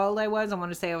exactly how old I was. I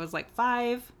want to say I was like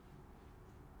 5.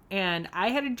 And I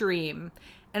had a dream.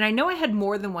 And I know I had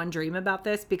more than one dream about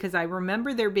this because I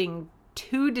remember there being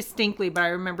 2 distinctly, but I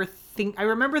remember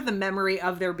the memory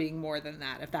of there being more than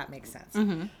that, if that makes sense.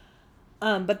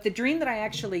 Mm-hmm. But the dream that I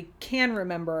actually can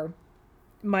remember,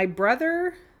 my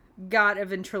brother got a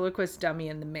ventriloquist dummy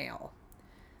in the mail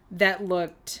that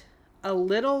looked a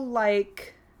little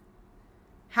like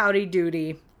Howdy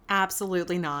Doody.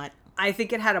 Absolutely not. I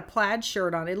think it had a plaid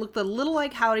shirt on. It looked a little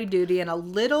like Howdy Doody and a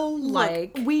little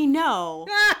like... Look, we know.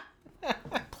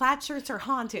 Plaid shirts are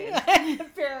haunted.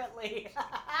 Apparently.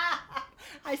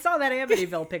 I saw that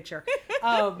Amityville picture.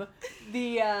 Who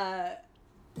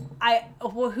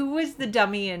was the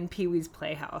dummy in Pee-wee's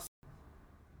Playhouse?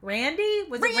 Randy?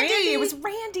 Was it Randy? It was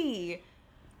Randy.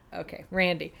 Okay,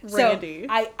 Randy. Randy.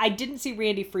 So I didn't see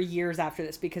Randy for years after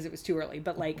this because it was too early.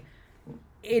 But like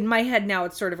in my head now,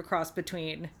 it's sort of a cross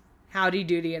between Howdy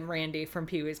Doody and Randy from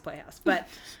Pee-wee's Playhouse. But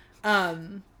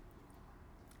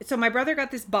so my brother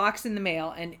got this box in the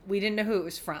mail, and we didn't know who it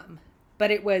was from, but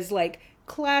it was like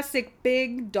classic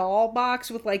big doll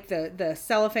box with like the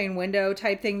cellophane window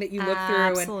type thing that you look through.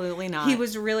 Absolutely and not. He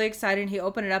was really excited. He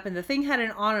opened it up, and the thing had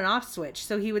an on and off switch,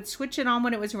 so he would switch it on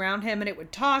when it was around him, and it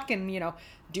would talk and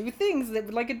do things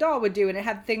that like a doll would do, and it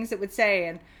had things it would say,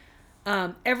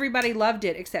 and everybody loved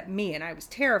it except me, and I was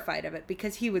terrified of it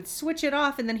because he would switch it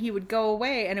off and then he would go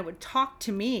away and it would talk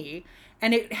to me,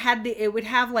 and it would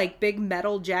have like big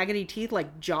metal jaggedy teeth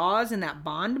like Jaws in that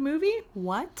Bond movie.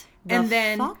 What? And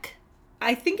then fuck?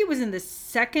 I think it was in the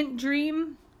second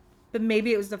dream, but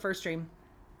maybe it was the first dream.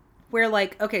 Where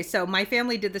like, okay, so my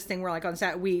family did this thing where like on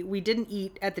we didn't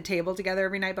eat at the table together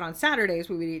every night, but on Saturdays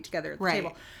we would eat together at the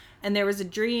table. And there was a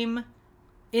dream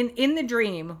in the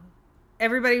dream,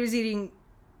 everybody was eating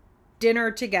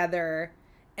dinner together,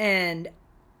 and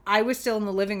I was still in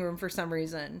the living room for some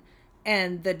reason.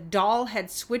 And the doll had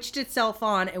switched itself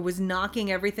on and was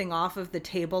knocking everything off of the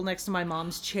table next to my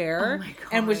mom's chair. Oh my God.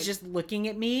 And was just looking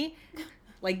at me,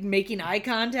 like making eye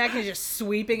contact and just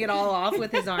sweeping it all off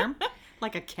with his arm.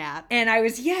 Like a cat. And I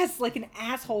was, yes, like an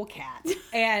asshole cat.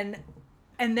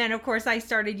 And then, of course, I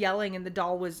started yelling, and the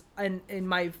doll was, and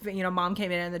my, mom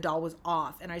came in, and the doll was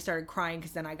off. And I started crying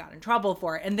because then I got in trouble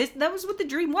for it. And that was what the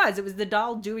dream was. It was the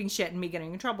doll doing shit and me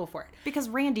getting in trouble for it. Because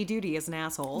Randy Doody is an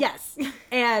asshole. Yes.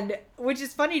 And which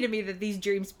is funny to me that these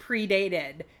dreams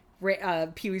predated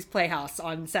Pee-wee's Playhouse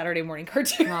on Saturday morning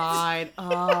cartoons. God.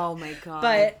 Oh, my God.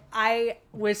 But I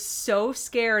was so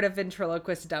scared of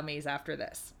ventriloquist dummies after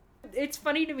this. It's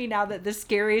funny to me now that the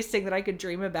scariest thing that I could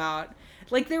dream about,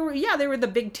 like they were the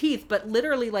big teeth, but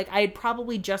literally like I had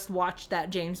probably just watched that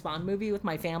James Bond movie with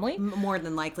my family. More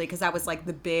than likely, because that was like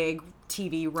the big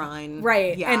TV run.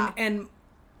 Right. Yeah. And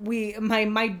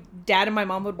my dad and my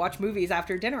mom would watch movies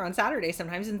after dinner on Saturday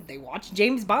sometimes, and they watched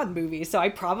James Bond movies. So I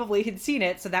probably had seen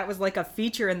it. So that was like a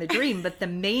feature in the dream. But the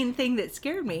main thing that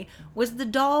scared me was the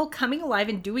doll coming alive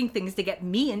and doing things to get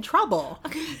me in trouble.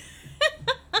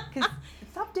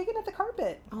 Stop digging at the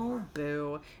carpet. Oh,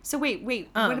 boo. So wait.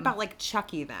 What about like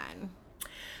Chucky then?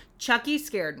 Chucky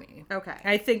scared me. Okay.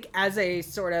 I think as a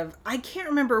sort of, I can't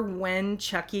remember when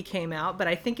Chucky came out, but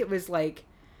I think it was like,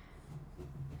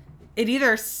 it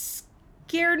either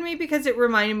scared me because it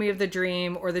reminded me of the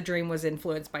dream, or the dream was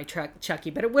influenced by Chucky,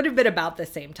 but it would have been about the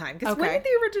same time. Because when did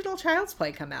the original Child's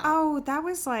Play come out? Oh, that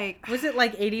was like... Was it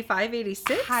like 85,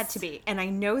 86? Had to be. And I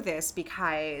know this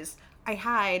because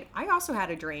I also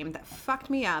had a dream that fucked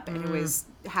me up, and it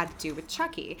had to do with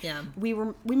Chucky. Yeah. We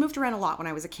moved around a lot when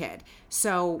I was a kid.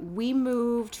 So we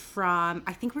moved from,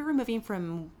 I think we were moving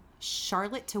from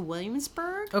Charlotte to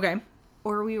Williamsburg. Okay.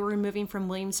 Or we were moving from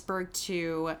Williamsburg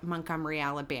to Montgomery,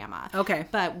 Alabama. Okay.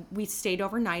 But we stayed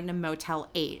overnight in a Motel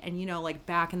 8. And you know, like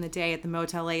back in the day at the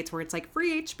Motel 8s where it's like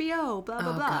free HBO, blah,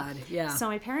 blah, blah. God, yeah. So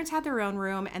my parents had their own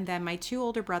room, and then my 2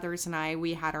 older brothers and I,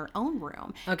 we had our own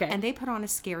room. Okay. And they put on a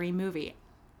scary movie.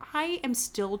 I am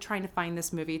still trying to find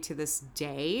this movie to this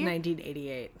day.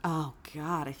 1988. Oh,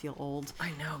 God, I feel old.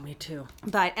 I know, me too.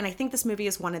 And I think this movie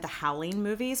is one of the Howling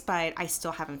movies, but I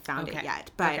still haven't found it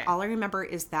yet. But all I remember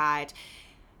is that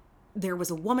there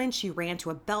was a woman, she ran to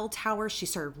a bell tower, she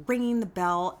started ringing the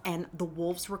bell, and the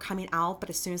wolves were coming out, but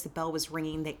as soon as the bell was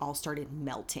ringing, they all started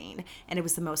melting. And it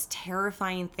was the most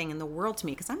terrifying thing in the world to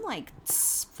me, because I'm like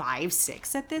 5,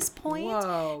 6 at this point.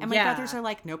 Whoa, and my brothers are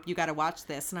like, nope, you gotta watch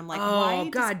this. And I'm like,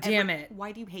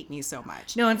 why do you hate me so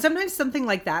much? No, and sometimes something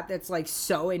like that's like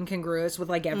so incongruous with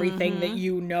like everything that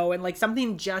you know, and like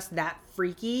something just that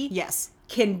freaky Yes.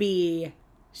 can be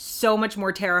so much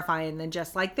more terrifying than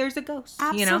just like there's a ghost.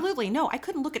 Absolutely. No, I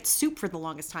couldn't look at Soup for the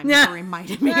longest time because it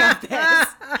reminded me of this.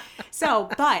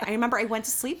 But I remember I went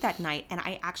to sleep that night and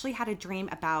I actually had a dream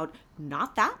about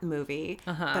not that movie,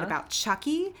 but about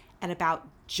Chucky and about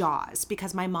Jaws,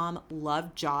 because my mom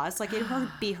loved Jaws. Like it would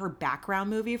be her background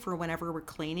movie for whenever we're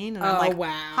cleaning. And I'm like,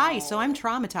 wow. Hi, so I'm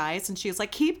traumatized. And she was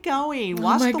like, keep going.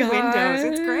 Wash my the God. windows.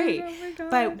 It's great. Oh my God.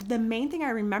 But the main thing I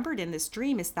remembered in this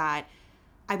dream is that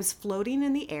I was floating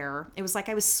in the air. It was like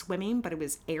I was swimming, but it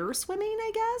was air swimming,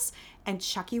 I guess. And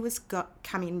Chucky was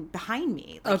coming behind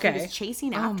me. Like he was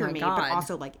chasing after me, but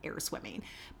also like air swimming.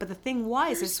 But the thing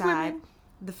was, that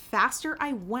the faster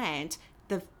I went,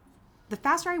 the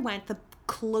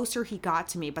closer he got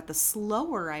to me. But the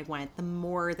slower I went, the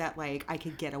more that like I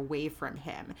could get away from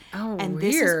him. Oh, and weird.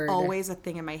 This is always a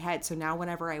thing in my head. So now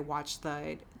whenever I watch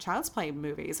the Child's Play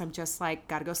movies, I'm just like,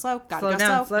 gotta go slow, gotta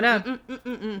go slow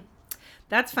down.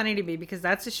 That's funny to me because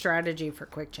that's a strategy for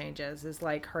quick changes, is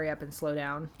like hurry up and slow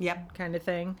down. Yep. Kind of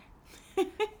thing.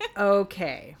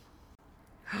 Okay.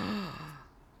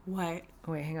 What?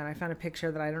 Oh, wait, hang on. I found a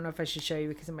picture that I don't know if I should show you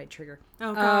because it might trigger.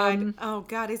 Oh, God. Oh,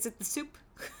 God. Is it the soup?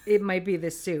 It might be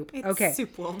the soup. It's okay.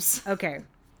 Soup wolves. Okay.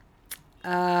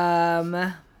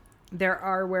 There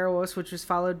are werewolves, which was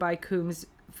followed by Coombs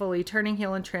fully turning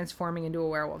heel and transforming into a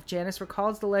werewolf. Janice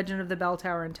recalls the legend of the bell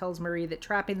tower and tells Marie that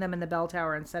trapping them in the bell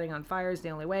tower and setting on fire is the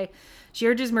only way. She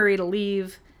urges Marie to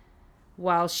leave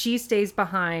while she stays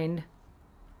behind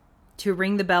to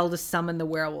ring the bell to summon the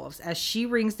werewolves. As she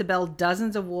rings the bell,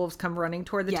 dozens of wolves come running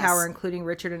toward the tower, including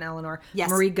Richard and Eleanor.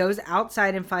 Yes. Marie goes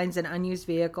outside and finds an unused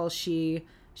vehicle. She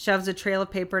shoves a trail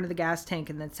of paper into the gas tank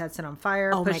and then sets it on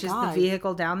fire. Oh, pushes the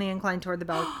vehicle down the incline toward the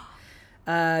bell.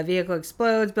 Vehicle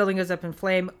explodes. Building goes up in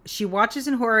flame. She watches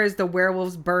in horror as the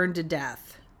werewolves burn to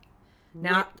death.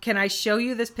 Now, can I show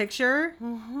you this picture?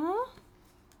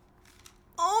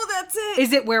 Oh, that's it.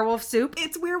 Is it werewolf soup?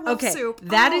 It's werewolf soup.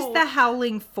 That is the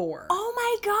Howling 4. Oh,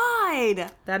 my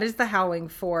God. That is the Howling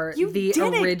 4, You the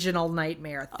did it. original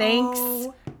nightmare. Thanks,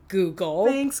 Google.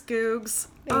 Thanks, Googs.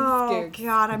 Googs.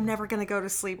 God, I'm never going to go to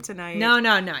sleep tonight. No.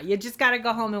 You just got to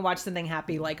go home and watch something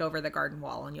happy like Over the Garden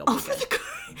Wall and you'll be good.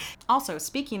 Also,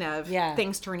 speaking of Yeah.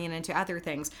 things turning into other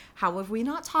things, how have we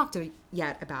not talked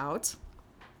yet about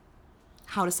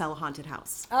how to sell a haunted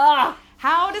house?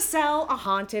 How to sell a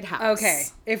haunted house. Okay.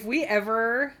 If we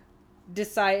ever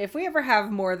have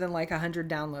more than like 100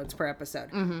 downloads per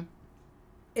episode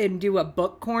and do a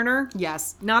book corner.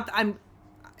 Yes.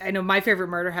 I know My Favorite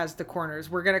Murder has the corners.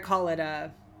 We're going to call it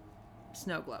a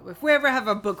Snow Globe. If we ever have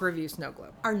a book review Snow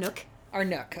Globe. Our Nook. Our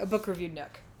Nook. A book review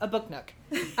Nook. A book Nook.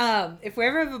 If we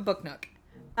ever have a book Nook.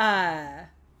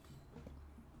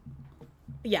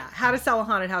 Yeah, How to Sell a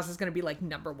Haunted House is going to be like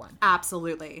number 1.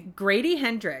 Absolutely. Grady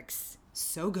Hendrix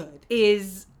So good.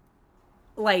 is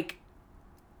like,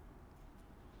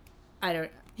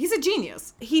 He's a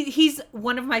genius. he's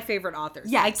one of my favorite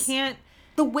authors. Yes. I can't.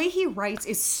 The way he writes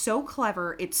is so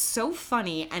clever, it's so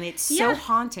funny, and it's so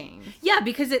haunting. Yeah,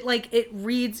 because it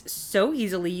reads so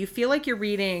easily. You feel like you're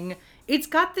reading. It's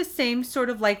got the same sort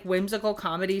of like whimsical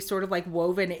comedy sort of like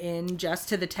woven in just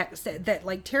to the text that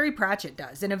like Terry Pratchett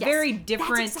does in a very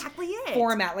different exactly it.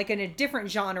 format, like in a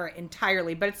different genre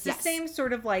entirely. But it's the same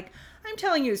sort of like, I'm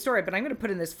telling you a story, but I'm going to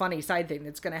put in this funny side thing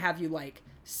that's going to have you like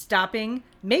stopping,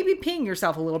 maybe peeing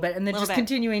yourself a little bit, and then just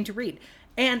continuing to read.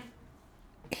 And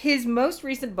his most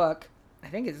recent book, I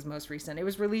think it's his most recent. It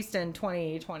was released in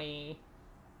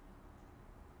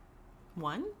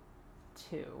 2021,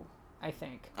 2, I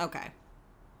think. Okay.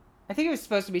 I think it was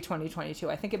supposed to be 2022.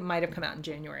 I think it might have come out in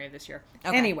January of this year.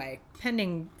 Okay. Anyway,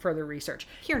 pending further research.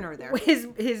 Here nor there.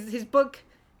 His book,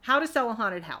 How to Sell a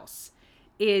Haunted House,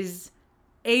 is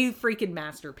a freaking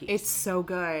masterpiece. It's so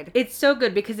good. It's so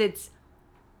good because it's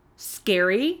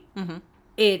scary. Mm-hmm.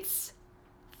 It's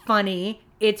funny.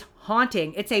 It's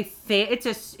haunting. It's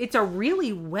a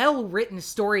really well written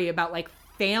story about like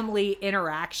family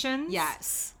interactions.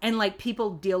 Yes. And like people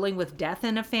dealing with death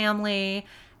in a family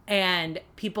and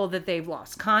people that they've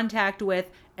lost contact with,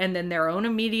 and then their own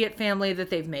immediate family that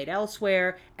they've made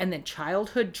elsewhere, and then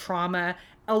childhood trauma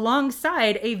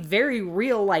alongside a very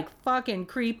real, like fucking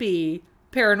creepy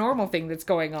paranormal thing that's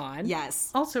going on.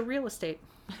 Yes. Also real estate.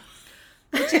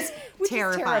 Which is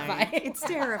terrifying. terrifying. It's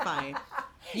terrifying.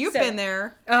 You've been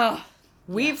there. Oh,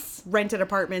 We've rented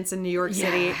apartments in New York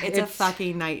City. Yeah, It's a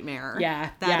fucking nightmare. Yeah.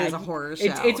 That is a horror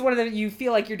show. It's one of the, you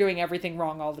feel like you're doing everything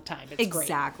wrong all the time. It's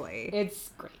exactly. great. It's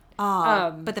great.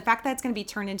 But the fact that it's going to be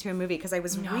turned into a movie, because I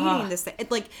was reading this,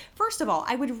 like, first of all,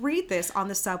 I would read this on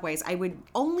the subways. I would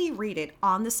only read it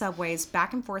on the subways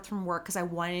back and forth from work because I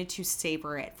wanted to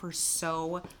savor it for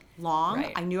so long.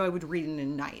 Right. I knew I would read it in a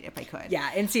night if I could. Yeah.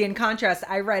 And see, in contrast,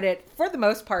 I read it for the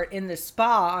most part in the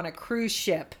spa on a cruise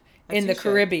ship in the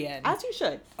Caribbean. As you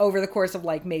should. Over the course of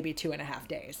like maybe 2.5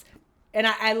 days. And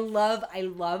I love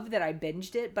that I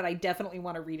binged it, but I definitely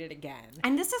want to read it again.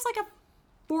 And this is like a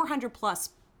 400 plus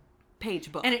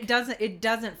page book. And it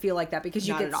doesn't feel like that because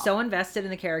you Not get at all. so invested in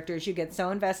the characters, you get so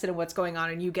invested in what's going on,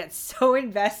 and you get so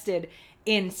invested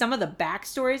in some of the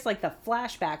backstories, like the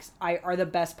flashbacks are the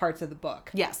best parts of the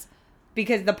book. Yes.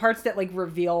 Because the parts that like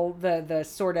reveal the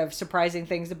sort of surprising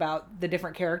things about the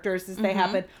different characters as they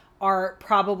happen are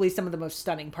probably some of the most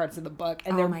stunning parts of the book,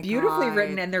 and they're my beautifully God.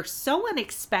 written, and they're so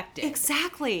unexpected.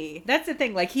 Exactly. That's the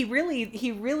thing. Like he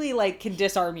really like can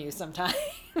disarm you sometimes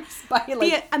by like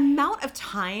The amount of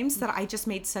times that I just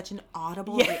made such an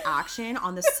audible reaction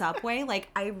on the subway. Like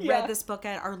I read this book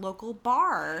at our local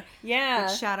bar. Yeah.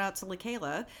 Which, shout out to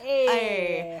LaKayla.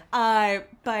 Hey.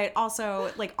 But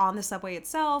also like on the subway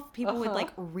itself, people would like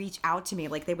reach out to me.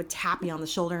 Like they would tap me on the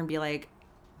shoulder and be like,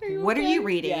 "What are you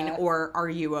reading?" Yeah. Or "Are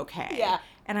you okay?" Yeah.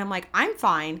 And I'm like, "I'm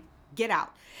fine. Get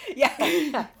out."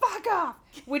 Yeah. Fuck off.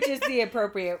 Which is the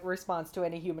appropriate response to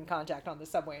any human contact on the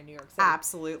subway in New York City.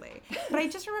 Absolutely. But I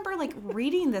just remember like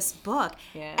reading this book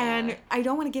and I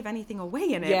don't want to give anything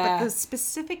away in it, but the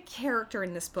specific character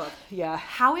in this book,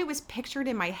 how it was pictured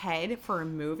in my head for a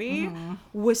movie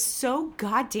was so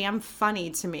goddamn funny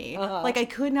to me. Like I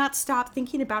could not stop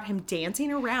thinking about him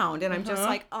dancing around, and I'm just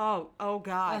like, oh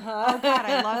God. Oh God,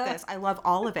 I love this. I love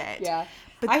all of it. Yeah.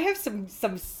 But I have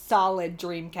some solid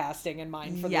dream casting in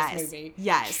mind for this movie.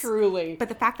 Yes. Truly. But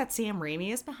the fact that Sam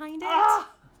Raimi is behind it. I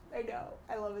know.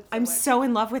 I love it so I'm much. so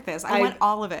in love with this. I want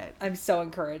all of it. I'm so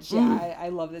encouraged. Yeah, I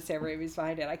love that Sam Raimi's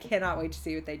behind it. I cannot wait to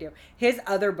see what they do. His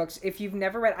other books, if you've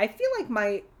never read, I feel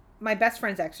like my best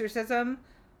friend's Exorcism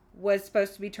was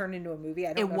supposed to be turned into a movie.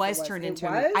 I don't know if it was turned into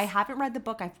a a movie. I haven't read the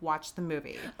book. I've watched the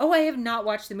movie. Oh, I have not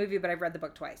watched the movie, but I've read the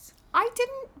book twice. I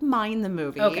didn't mind the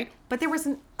movie, but there was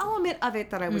an element of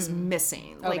it that I was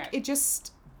missing. Like it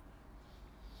just...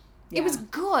 It was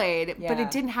good, but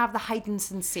it didn't have the heightened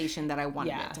sensation that I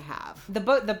wanted it to have. The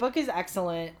book is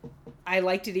excellent. I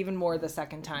liked it even more the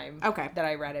second time that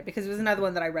I read it, because it was another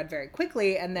one that I read very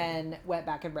quickly and then went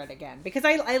back and read again, because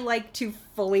I like to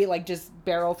fully like just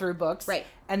barrel through books, right?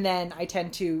 And then I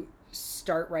tend to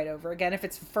start right over again. If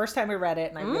it's the first time I read it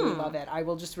and I really love it, I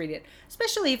will just read it.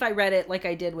 Especially if I read it like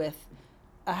I did with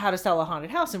How to Sell a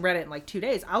Haunted House and read it in like 2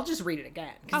 days, I'll just read it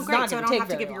again. Oh, great. So I don't have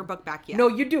to give your book back yet. No,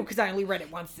 you do, because I only read it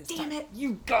once this time. Damn it.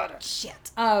 You got it.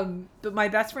 Shit. But my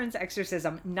best friend's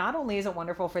Exorcism, not only is it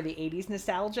wonderful for the 80s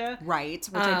nostalgia. Right,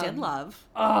 which I did love.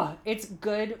 It's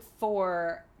good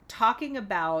for talking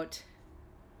about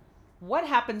what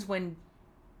happens when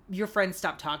your friends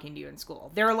stop talking to you in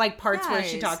school. There are like parts where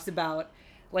she talks about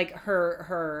like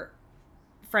her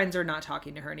friends are not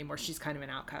talking to her anymore. She's kind of an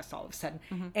outcast all of a sudden.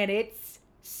 And it's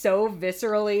so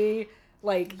viscerally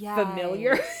like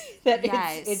familiar that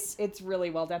it's really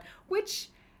well done.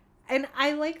 And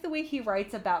I like the way he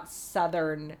writes about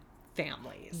Southern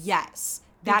families. Yes.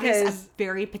 That is a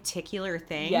very particular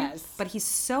thing. Yes. But he's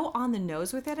so on the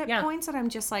nose with it at points that I'm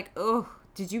just like, oh,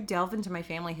 did you delve into my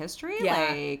family history?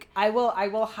 Yeah. Like, I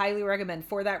will highly recommend,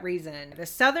 for that reason, The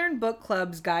Southern Book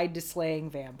Club's Guide to Slaying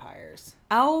Vampires.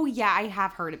 Oh, yeah, I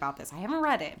have heard about this. I haven't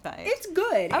read it, but... It's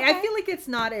good. Okay. I feel like it's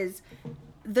not as...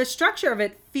 the structure of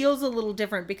it feels a little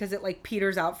different because it like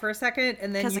peters out for a second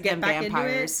and then you get back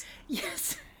vampires. into it.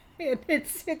 Yes.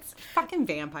 It's fucking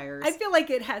vampires. I feel like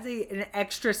it has an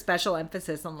extra special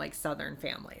emphasis on like Southern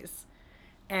families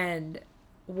and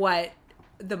what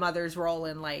the mother's role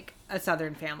in like a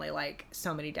Southern family like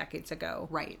so many decades ago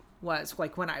was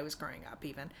like when I was growing up,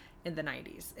 even in the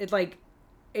 90s.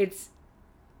 It's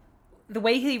the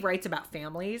way he writes about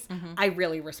families, I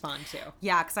really respond to.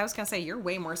 Yeah, because I was going to say, you're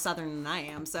way more Southern than I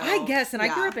am. So I guess. And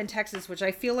I grew up in Texas, which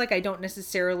I feel like I don't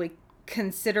necessarily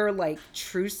consider like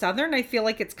true Southern. I feel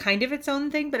like it's kind of its own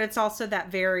thing, but it's also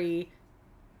that very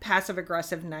passive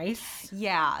aggressive nice.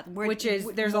 Yeah. Which is,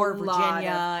 there's more a Virginia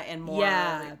lot of, and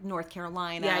more North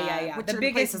Carolina. Yeah. Which the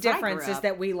biggest difference is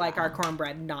that we like our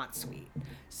cornbread not sweet.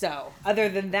 So other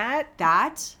than that.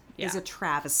 That is a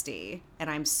travesty, and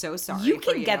I'm so sorry. You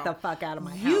can get the fuck out of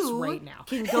my house right now.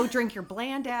 You can go drink your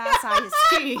bland ass iced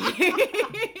tea.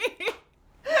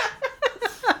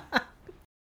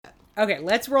 Okay,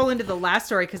 let's roll into the last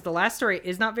story because the last story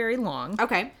is not very long.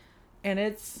 Okay, and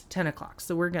it's 10 o'clock,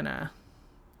 so we're gonna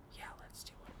let's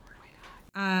do one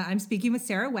more. I'm speaking with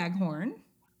Sarah Waghorn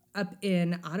up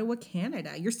in Ottawa,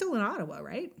 Canada. You're still in Ottawa,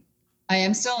 right? I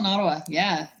am still in Ottawa.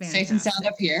 Yeah, Fantastic. Safe and sound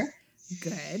up here.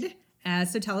 Good.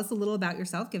 So tell us a little about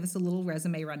yourself. Give us a little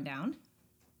resume rundown.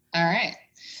 All right.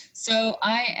 So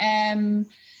I am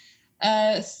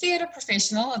a theater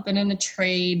professional. I've been in the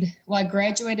trade. Well, I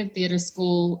graduated theater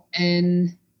school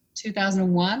in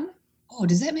 2001. Oh,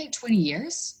 does that make 20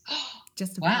 years?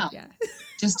 Just about, wow. Yeah.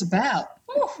 Just about.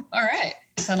 Whew. All right.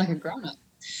 I sound like a grown-up.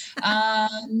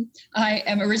 I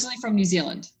am originally from New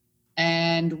Zealand.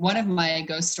 And one of my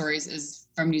ghost stories is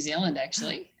from New Zealand,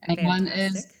 actually. And one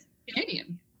is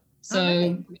Canadian.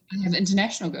 So I have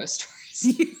international ghost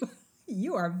stories.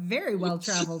 You are very well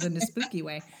traveled in a spooky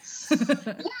way.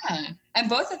 Yeah, and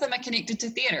both of them are connected to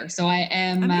theater. So I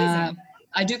am.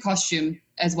 I do costume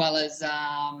as well as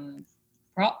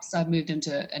props. I've moved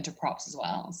into props as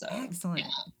well. So excellent. Yeah.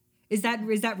 Is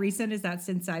that recent? Is that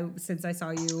since I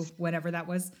saw you whenever that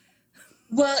was?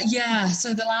 Well, yeah.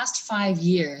 So the last 5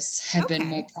 years have been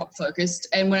more prop focused,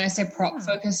 and when I say prop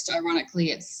focused,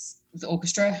 ironically, it's the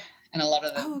orchestra and a lot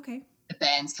of the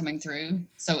bands coming through.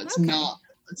 So it's not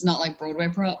like Broadway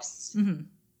props. Mm-hmm.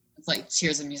 It's like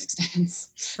chairs and music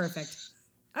stands. Perfect.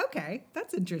 Okay,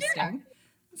 that's interesting. Yeah.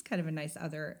 It's kind of a nice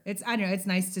it's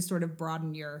nice to sort of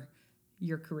broaden your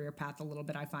career path a little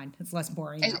bit. I find it's less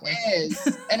boring that way. It is,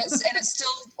 and it's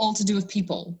still all to do with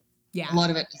people. Yeah, a lot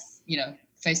of it is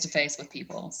face to face with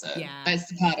people. So that's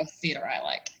the part of theater I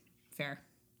like. Fair.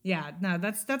 Yeah. No,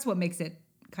 that's what makes it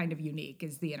kind of unique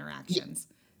is the interactions.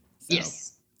 Yeah. So,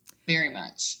 yes, very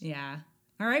much. Yeah.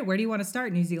 All right. Where do you want to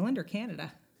start? New Zealand or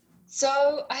Canada?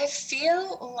 So I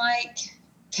feel like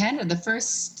Canada. The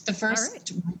first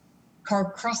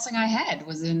car crossing I had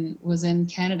was in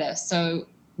Canada. So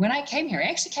when I came here, I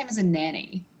actually came as a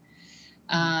nanny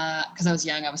because I was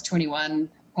young. I was 21,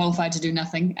 qualified to do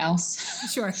nothing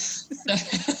else. Sure. So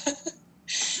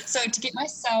to get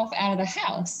myself out of the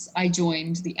house, I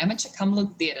joined the Amateur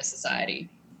Cumberland Theatre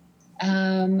Society.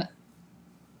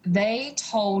 They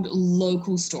told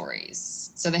local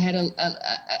stories. So they had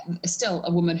still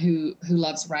a woman who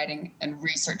loves writing and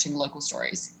researching local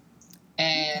stories.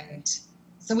 And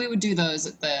so we would do those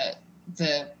at the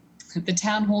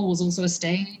town hall was also a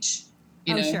stage.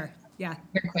 Sure. Yeah.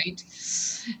 Very quaint,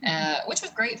 which was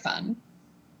great fun.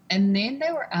 And then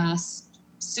they were asked,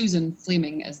 Susan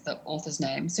Fleming is the author's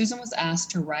name. Susan was asked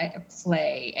to write a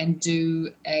play and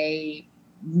do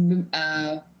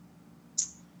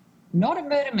not a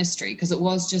murder mystery, because it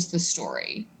was just the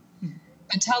story,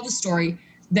 but tell the story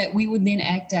that we would then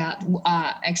act out.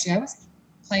 Actually, I was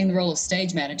playing the role of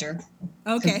stage manager.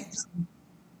 Okay.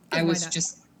 I was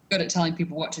just good at telling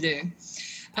people what to do.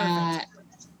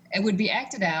 It would be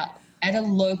acted out at a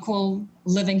local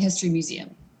living history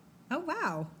museum. Oh,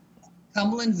 wow.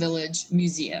 Cumberland Village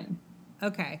Museum.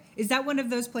 Okay. Is that one of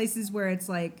those places where it's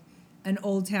like an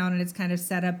old town and it's kind of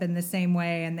set up in the same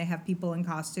way and they have people in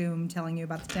costume telling you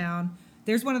about the town?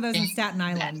 There's one of those in Staten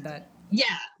Island that... Yeah,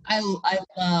 I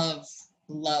love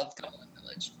Cumberland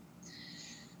Village.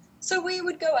 So we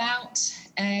would go out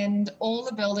and all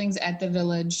the buildings at the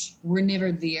village were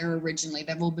never there originally.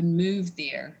 They've all been moved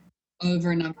there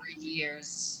over a number of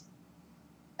years.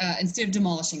 Instead of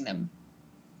demolishing them,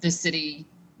 the city,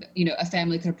 a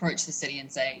family could approach the city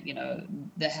and say,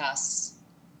 the house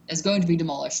is going to be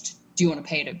demolished. Do you want to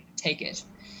pay to take it?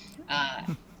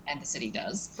 And the city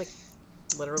does. Like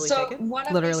literally take it? One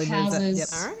of these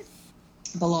houses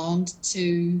belonged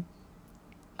to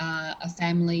a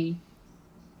family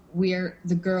where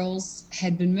the girls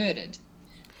had been murdered.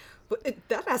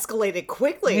 That escalated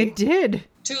quickly. It did.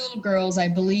 2 little girls, I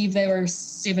believe they were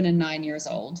 7 and 9 years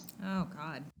old. Oh,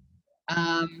 God.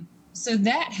 So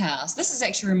that house, this has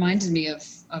actually reminded me of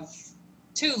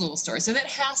 2 little stories. So that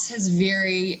house is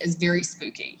very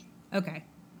spooky. Okay.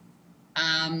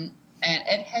 And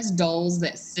it has dolls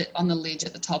that sit on the ledge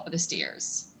at the top of the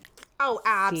stairs. Oh,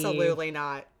 absolutely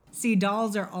not. See,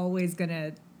 dolls are always going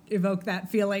to evoke that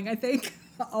feeling, I think.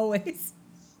 Always.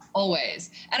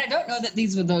 And I don't know that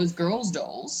these were those girls'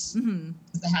 dolls. Mm-hmm.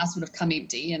 The house would have come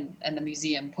empty and the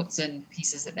museum puts in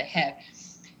pieces that they have.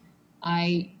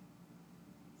 I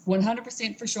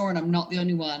 100% for sure, and I'm not the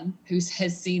only one who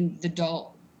has seen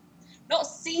not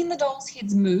seen the dolls'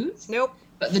 heads move. Nope.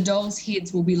 But the dolls'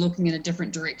 heads will be looking in a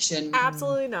different direction.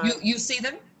 Absolutely not. You see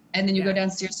them, and then you go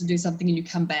downstairs to do something, and you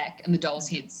come back, and the dolls'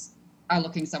 heads are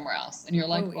looking somewhere else. And you're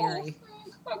like, eerie.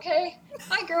 Okay.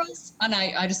 Hi, girls. And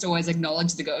I just always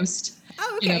acknowledge the ghost.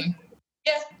 Oh, okay.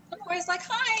 Yeah. I'm always like,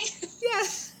 hi. Yeah.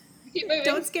 Keep moving.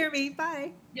 Don't scare me.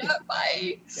 Bye. Yeah,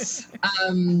 bye.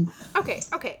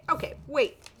 Okay.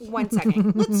 Wait 1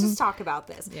 second. Let's just talk about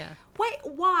this. Yeah.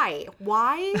 Why?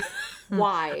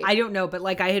 I don't know, but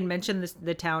like I had mentioned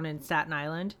the town in Staten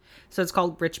Island. So it's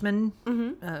called Richmond,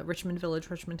 Richmond Village,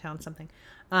 Richmond Town, something.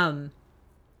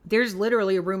 There's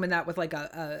literally a room in that with like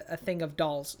a thing of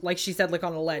dolls. Like she said, like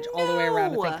on a ledge all the way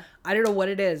around the thing. I don't know what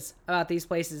it is about these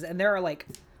places. And there are like...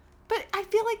 But I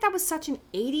feel like that was such an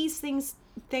 80s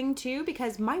thing too,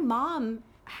 because my mom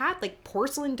had like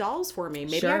porcelain dolls for me.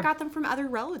 Maybe I got them from other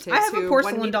relatives. I have a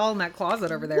porcelain doll in that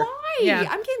closet over there. Why? Yeah.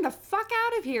 I'm getting the fuck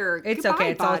out of here. It's Goodbye,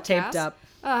 okay. It's all podcast. taped up.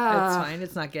 It's fine.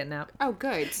 It's not getting out. Oh,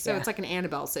 good. So it's like an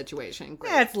Annabelle situation.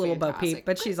 Great. Yeah, it's a little Bo Fantastic. Peep,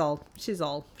 but she's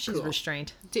Cool.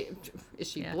 restrained. Is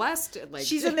she blessed? Like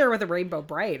She's in there with a rainbow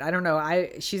bright. I don't know.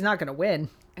 She's not gonna win.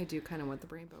 I do kind of want the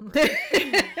rainbow bright.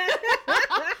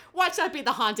 Watch that be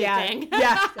the haunted thing.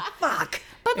 Yeah. Fuck.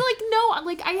 But like, no,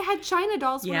 like I had China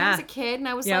dolls when I was a kid, and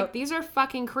I was like, these are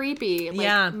fucking creepy.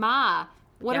 Like, Ma,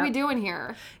 what are we doing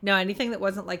here? No, anything that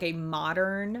wasn't like a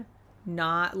modern,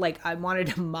 not like I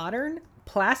wanted a modern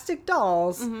plastic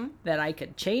dolls that I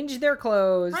could change their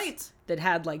clothes. Right. That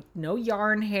had like no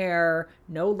yarn hair,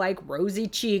 no like rosy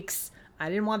cheeks. I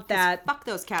didn't want that. Fuck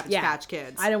those Cabbage Patch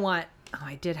Kids. I didn't want. Oh,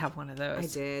 I did have one of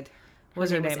those. I did. What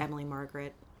was her name? name? Was Emily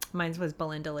Margaret. Mine was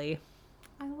Belinda Lee.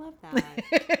 I love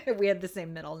that. We had the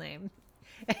same middle name.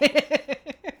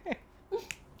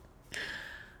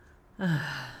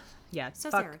 Yeah.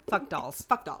 So fuck, Sarah, fuck dolls.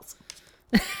 Fuck dolls.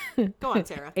 Go on,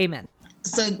 Sarah. Amen.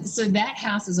 So that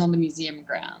house is on the museum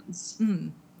grounds.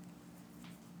 Mm.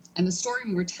 And the story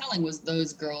we were telling was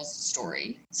those girls'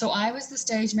 story. So I was the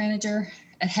stage manager.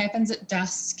 It happens at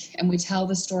dusk, and we tell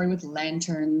the story with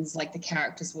lanterns, like the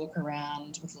characters walk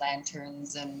around with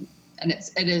lanterns, and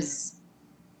it is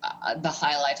the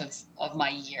highlight of my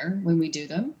year when we do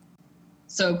them.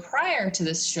 So prior to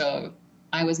this show,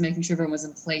 I was making sure everyone was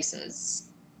in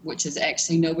places, which is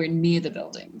actually nowhere near the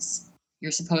buildings.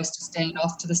 You're supposed to stand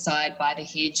off to the side by the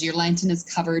hedge. Your lantern is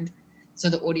covered so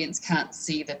the audience can't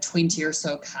see the 20 or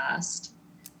so cast.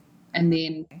 And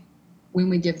then when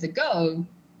we give the go,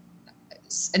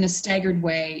 in a staggered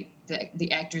way,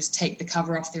 the actors take the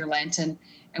cover off their lantern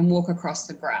and walk across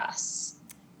the grass.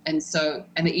 And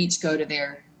they each go to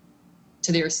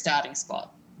their starting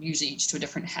spot, usually each to a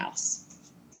different house.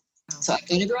 Oh. So I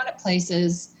get everyone at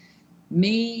places.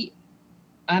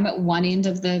 I'm at one end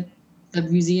of the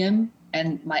museum,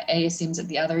 and my ASM's at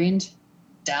the other end,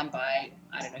 down by,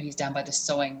 I don't know, he's down by the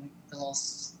sewing, the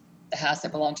house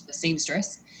that belonged to the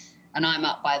seamstress. And I'm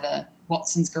up by the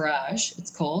Watson's Garage,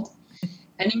 it's called.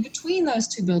 And in between those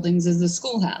two buildings is the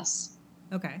schoolhouse.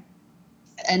 Okay.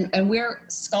 And where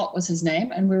Scott was his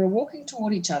name, and we were walking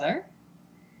toward each other,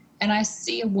 and I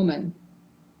see a woman,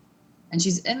 and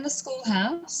she's in the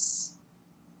schoolhouse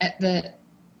at the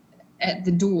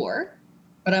door,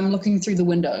 but I'm looking through the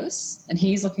windows, and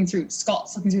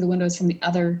Scott's looking through the windows from the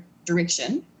other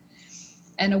direction,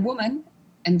 and a woman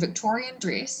in Victorian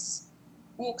dress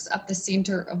walks up the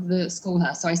center of the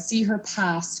schoolhouse. So I see her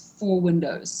pass 4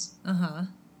 windows. Uh-huh.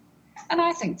 And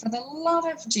I think, for the love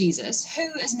of Jesus,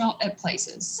 who is not at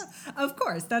places? Of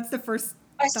course. That's the first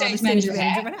My thought a stage manager would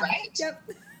had, have. right?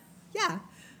 Yep. Yeah.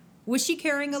 Was she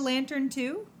carrying a lantern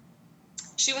too?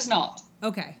 She was not.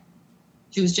 Okay.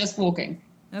 She was just walking.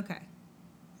 Okay.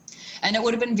 And it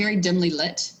would have been very dimly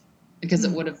lit, because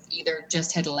it would have either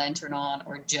just had a lantern on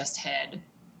or just had...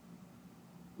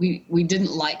 We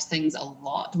didn't light things a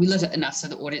lot. We lit it enough so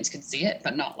the audience could see it,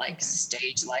 but not like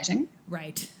stage lighting.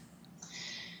 Right.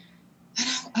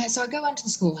 So I go into the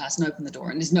schoolhouse and open the door,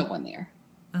 and there's no one there.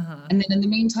 Uh-huh. And then in the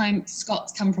meantime,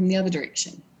 Scott's come from the other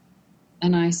direction.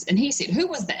 And he said, "Who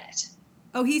was that?"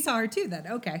 Oh, he saw her too then.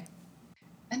 Okay.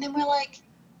 And then we're like,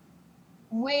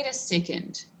 wait a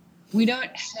second. We don't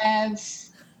have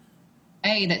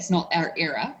that's not our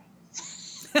era.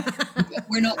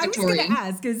 We're not I was Victorian. going to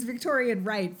ask, is Victorian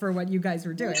right for what you guys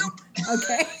were doing? Nope.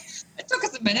 Okay. It took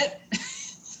us a minute.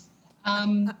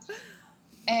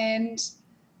 And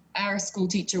our school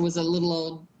teacher was a little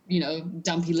old,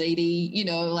 dumpy lady,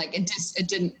 like it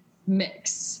didn't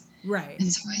mix. Right.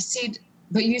 And so I said,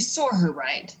 but you saw her,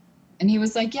 right? And he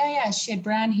was like, yeah, she had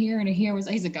brown hair and her hair was,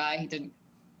 he's a guy, he didn't.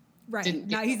 Right. Didn't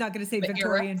Now he's not going to say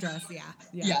Victorian era. dress. Yeah.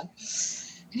 Yeah.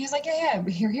 And he was like, yeah,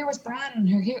 her hair was brown and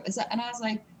her hair, and I was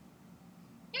like,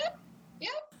 yeah,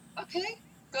 okay,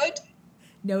 good.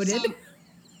 Noted. So,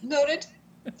 noted.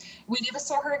 We never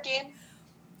saw her again.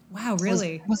 Wow,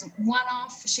 really? Was one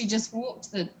off. She just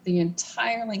walked the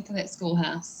entire length of that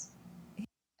schoolhouse.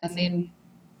 And then,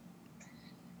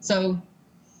 and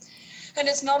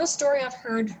it's not a story I've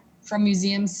heard from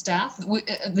museum staff.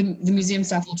 The museum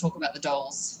staff will talk about the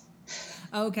dolls.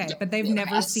 Okay, but they've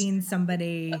never seen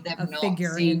somebody, a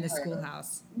figure in the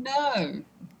schoolhouse. No.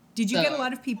 Did you get a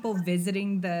lot of people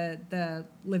visiting the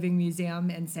Living Museum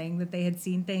and saying that they had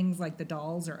seen things like the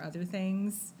dolls or other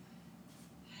things?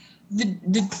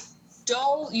 The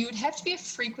doll, you would have to be a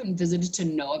frequent visitor to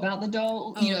know about the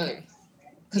doll, okay.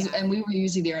 And we were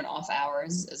usually there in off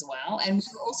hours as well. And we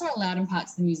were also allowed in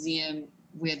parts of the museum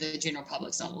where the general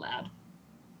public's not allowed.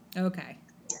 Okay.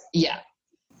 Yeah.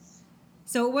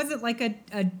 So it wasn't like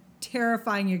a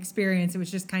terrifying experience. It was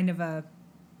just kind of a,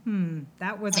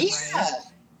 that wasn't right.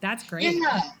 That's great.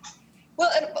 Yeah.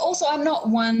 Well, and also I'm not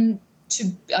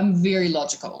I'm very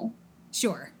logical.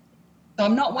 Sure. So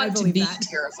I'm not one to be that.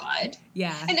 terrified.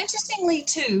 Yeah. And interestingly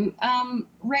too,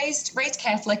 raised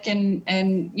Catholic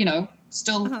and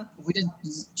still we did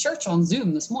church on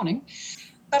Zoom this morning,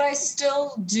 but I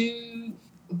still do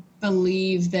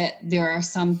believe that there are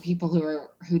some people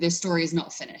who their story is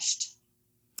not finished.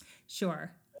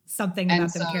 Sure. Something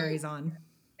about them carries on.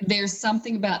 There's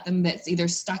something about them that's either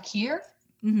stuck here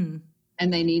and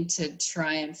they need to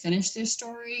try and finish their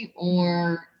story,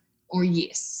 or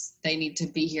yes, they need to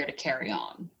be here to carry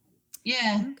on.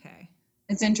 Yeah. Okay.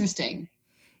 It's interesting.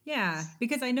 Yeah,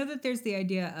 because I know that there's the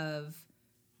idea of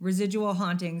residual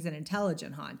hauntings and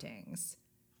intelligent hauntings.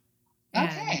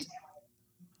 And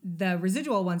the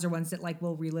residual ones are ones that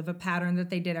will relive a pattern that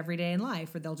they did every day in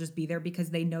life, or they'll just be there because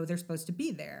they know they're supposed to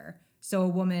be there. So a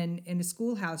woman in a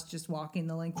schoolhouse just walking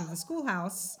the length of the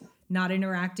schoolhouse, not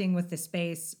interacting with the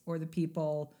space or the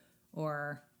people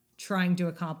or trying to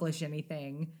accomplish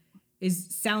anything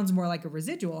sounds more like a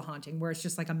residual haunting, where it's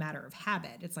just like a matter of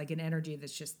habit. It's like an energy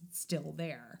that's just still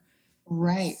there.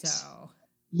 Right. So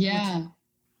yeah.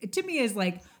 It to me is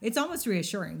it's almost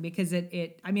reassuring because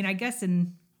I mean, I guess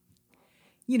in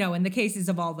the cases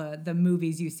of all the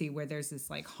movies you see where there's this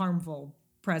harmful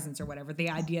presence or whatever, the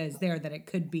idea is there that it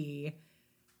could be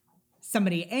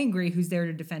somebody angry who's there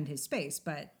to defend his space.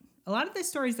 But a lot of the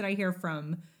stories that I hear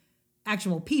from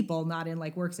actual people, not in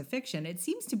works of fiction, it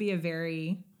seems to be a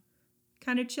very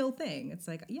kind of chill thing. It's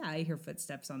I hear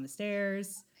footsteps on the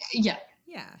stairs. Yeah.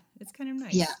 Yeah. It's kind of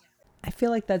nice. Yeah. I feel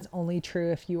like that's only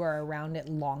true if you are around it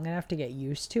long enough to get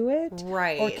used to it.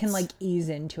 Right. Or can ease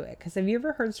into it. Because have you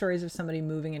ever heard stories of somebody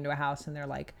moving into a house and they're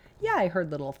like, yeah, I heard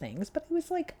little things, but it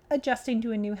was adjusting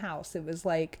to a new house. It was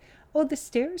oh, the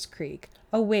stairs creak.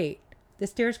 Oh, wait, the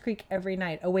stairs creak every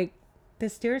night. Oh, wait, the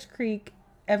stairs creak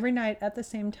every night at the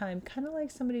same time. Kind of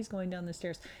like somebody's going down the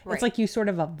stairs. Right. It's you sort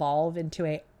of evolve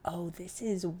into oh, this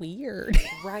is weird.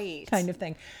 Right. kind of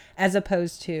thing. As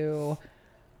opposed to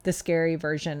the scary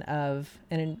version of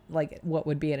what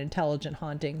would be an intelligent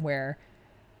haunting, where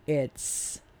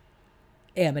it's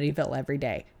Amityville every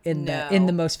day in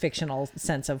the most fictional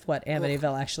sense of what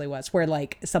Amityville actually was, where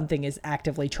something is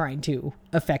actively trying to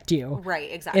affect you,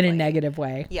 right? Exactly, in a negative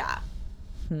way. Yeah.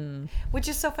 Which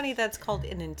is so funny that's called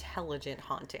an intelligent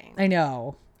haunting. I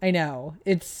know.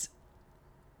 It's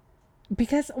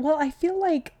because, I feel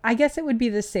I guess it would be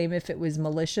the same if it was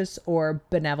malicious or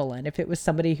benevolent. If it was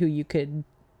somebody who you could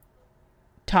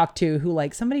talk to, who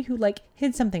somebody who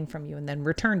hid something from you and then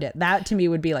returned it, that to me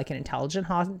would be an intelligent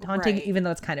haunting, right. Even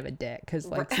though it's kind of a dick because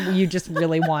you just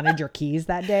really wanted your keys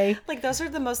that day. Those are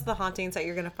the most of the hauntings that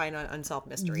you're gonna find on Unsolved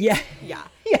Mysteries. Yeah.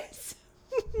 Yes.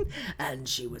 And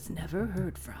she was never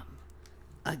heard from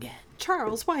again.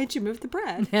 Charles, why did you move the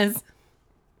bread? Yes.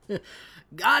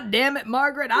 God damn it,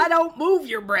 Margaret, I don't move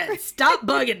your bread. Stop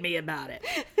bugging me about it.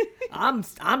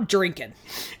 I'm drinking.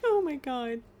 Oh my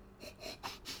God.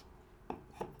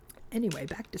 Anyway,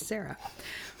 back to Sarah.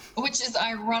 Which is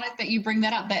ironic that you bring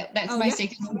that up. That's my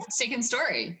second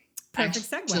story.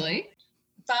 Perfect segue. Actually,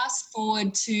 fast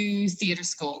forward to theatre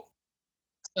school.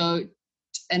 So,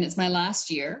 and it's my last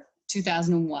year,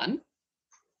 2001.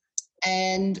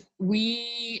 And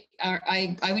I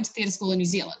went to theatre school in New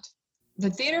Zealand. The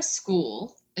theatre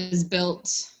school is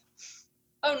built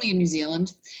only in New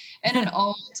Zealand in an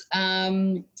old,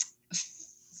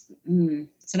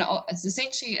 it's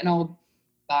essentially an old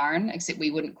barn, except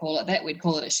we wouldn't call it that. We'd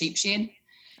call it a sheep shed.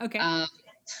 Okay.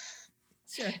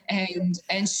 Sure. And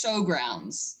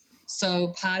showgrounds. So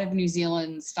part of New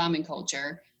Zealand's farming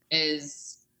culture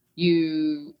is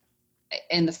you,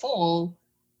 in the fall,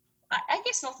 I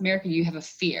guess North America, you have a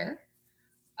fair.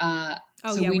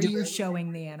 Where you're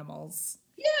showing the animals.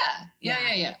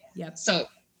 Yeah. Yep. So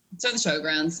the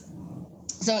showgrounds.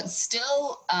 So it's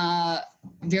still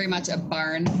very much a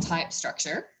barn type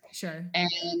structure. Sure.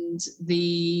 And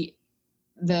the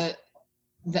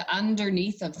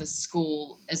underneath of the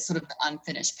school is sort of the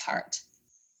unfinished part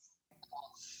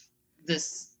of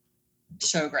this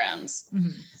showgrounds.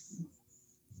 Mm-hmm.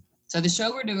 So the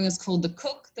show we're doing is called The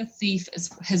Cook, the Thief,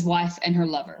 His Wife, and Her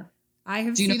Lover. I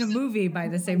have seen a movie by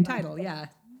the same title. Yeah.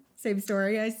 Same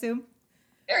story, I assume.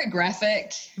 Very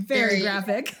graphic. Very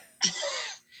graphic.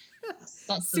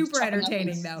 Super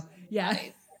entertaining, though. Yeah.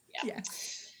 Right. Yeah.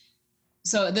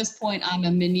 So at this point, I'm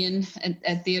a minion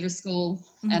at theater school,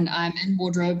 mm-hmm. and I'm in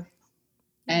wardrobe.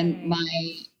 And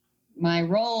my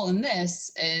role in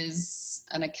this is,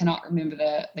 and I cannot remember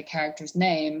the character's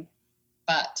name,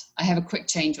 but I have a quick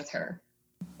change with her.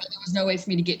 But there was no way for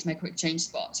me to get to my quick change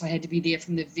spot, so I had to be there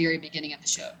from the very beginning of the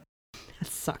show. That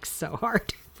sucks so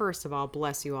hard. First of all,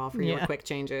 bless you all for your quick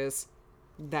changes.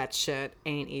 That shit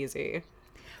ain't easy.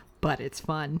 But it's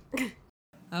fun.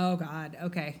 Oh, God.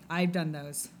 Okay. I've done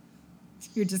those.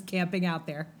 You're just camping out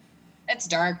there. It's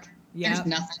dark. Yep. There's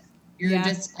nothing. You're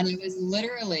just, and it was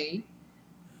literally,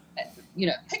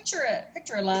 picture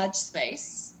a large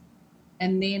space,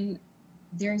 and then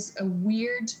there's a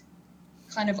weird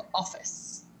kind of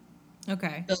office.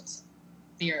 Okay. Built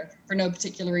there for no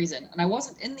particular reason. And I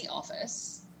wasn't in the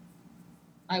office.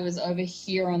 I was over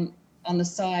here on the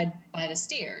side by the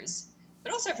stairs.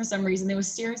 But also for some reason there were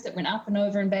stairs that went up and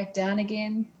over and back down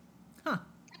again. Huh.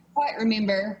 I don't quite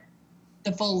remember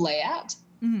the full layout.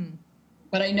 Mm-hmm.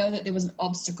 But I know that there was an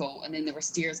obstacle and then there were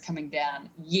stairs coming down,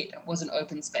 yet it was an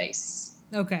open space.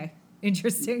 Okay.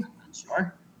 Interesting.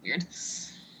 Sure. Weird.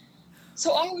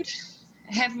 So I would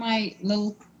have my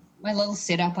little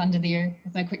setup under there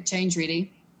with my quick change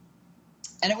ready.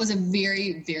 And it was a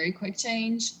very, very quick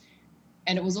change.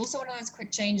 And it was also one of those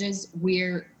quick changes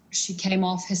where she came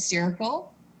off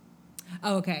hysterical.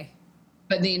 Oh, okay.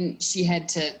 But then she had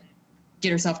to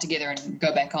get herself together and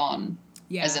go back on.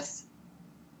 Yeah. As if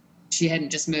she hadn't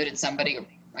just murdered somebody.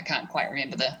 I can't quite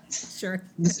remember the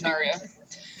scenario.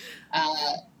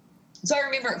 So I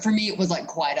remember for me, it was like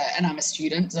quite and I'm a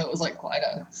student, so it was like quite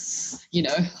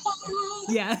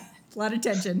Yeah, a lot of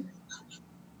tension.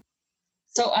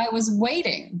 So I was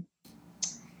waiting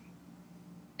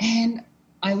and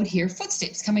I would hear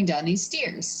footsteps coming down these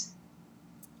stairs.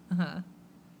 Uh-huh.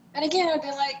 And again, I'd be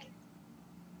like,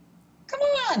 come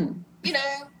on,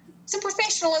 some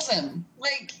professionalism.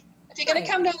 Like, if you're going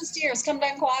to come down the stairs, come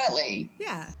down quietly.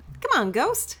 Yeah. Come on,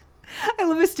 ghost. I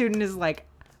love a student is like,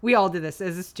 we all did this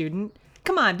as a student.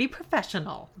 Come on, be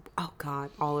professional. Oh,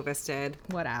 God. All of us did.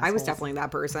 What assholes. I was definitely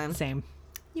that person. Same.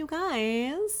 You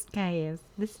guys.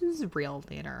 This is real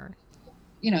theater.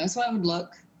 So I would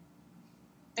look.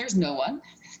 There's no one.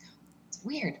 It's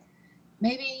weird.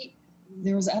 Maybe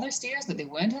there was other stairs, but there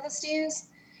weren't other stairs.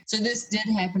 So this did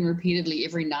happen repeatedly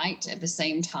every night at the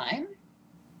same time.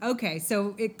 Okay,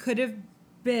 so it could have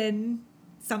been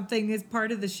something as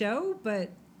part of the show, but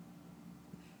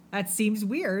that seems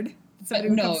weird. Somebody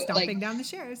would come stomping down the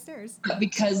stairs. But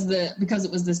because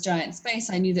it was this giant space,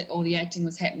 I knew that all the acting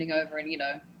was happening over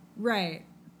and right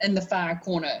in the far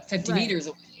corner, 50 meters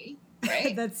away.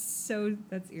 Right. That's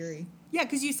eerie. Yeah,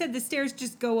 because you said the stairs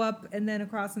just go up and then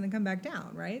across and then come back down,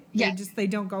 right? Yeah. They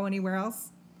don't go anywhere else.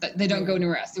 But they don't go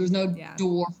anywhere else. There was no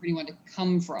door for anyone to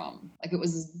come from. Like, it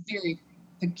was very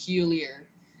peculiar.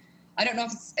 I don't know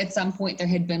if at some point there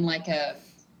had been like a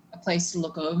place to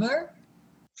look over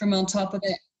from on top of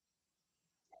that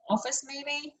office,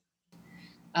 maybe.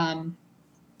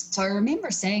 So I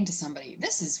remember saying to somebody,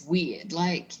 this is weird.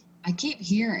 Like, I keep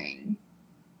hearing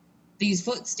these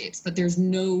footsteps, but there's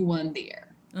no one there.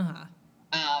 Uh-huh.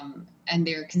 And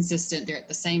they're consistent. They're at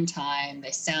the same time.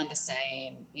 They sound the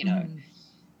same,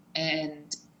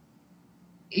 And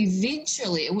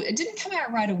eventually, it didn't come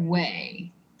out right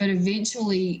away, but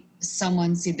eventually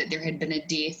someone said that there had been a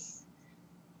death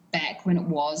back when it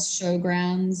was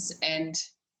showgrounds and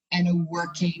a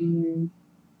working,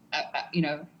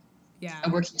 a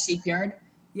working shipyard.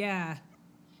 Yeah.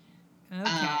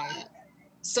 Okay.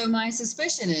 So my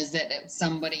suspicion is that it's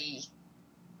somebody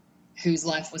whose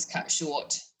life was cut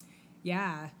short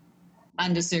Yeah.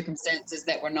 under circumstances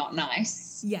that were not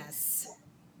nice. Yes.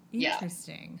 Yeah.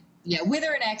 Interesting. Yeah,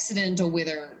 whether an accident or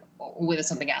whether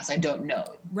something else, I don't know.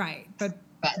 Right. But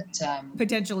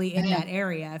potentially in that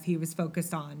area, if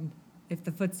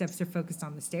the footsteps are focused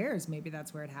on the stairs, maybe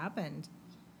that's where it happened.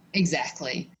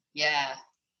 Exactly. Yeah.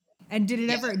 And did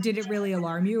it really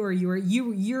alarm you, or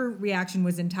your reaction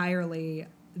was entirely,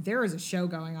 there is a show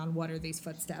going on, what are these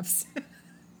footsteps?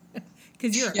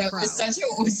 Because you're a pro.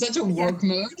 It was such a work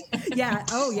mode. Yeah.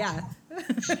 Oh yeah.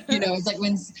 It's like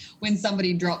when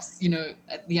somebody drops,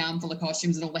 the armful of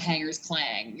costumes and all the hangers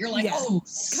clang. You're like, oh,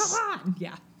 come on.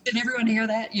 Yeah. Did everyone hear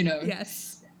that?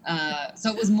 Yes. So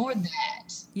it was more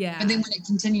that. Yeah. But then when it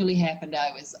continually happened,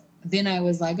 I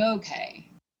was like, okay.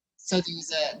 So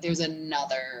there's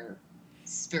another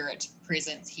spirit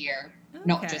presence here,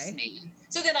 not just me.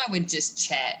 So then I would just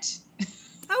chat.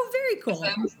 Oh, very cool.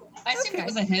 I assumed it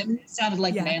was a hymn. Sounded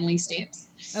like manly steps.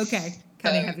 Okay.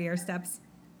 Kind of heavier steps.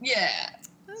 Yeah.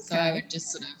 Okay. So I would just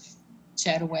sort of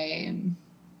chat away and.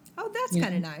 Oh, that's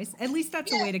kind of nice. At least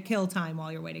that's a way to kill time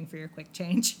while you're waiting for your quick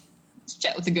change. Just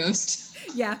chat with the ghost.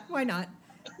 Yeah, why not?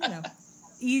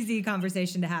 Easy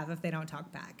conversation to have if they don't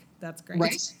talk back. That's great.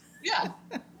 Right. Yeah.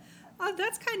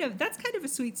 That's kind of a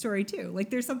sweet story too. Like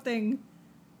there's something,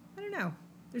 I don't know.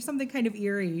 There's something kind of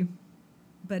eerie,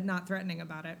 but not threatening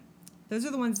about it. Those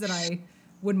are the ones that I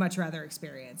would much rather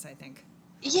experience, I think.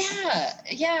 Yeah,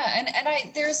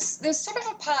 and there's sort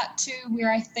of a part too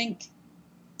where I think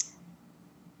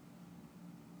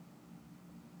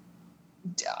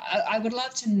I would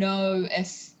love to know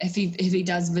if he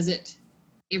does visit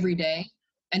every day,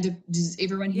 and does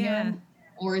everyone hear him,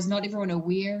 or is not everyone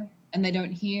aware and they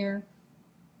don't hear,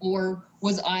 or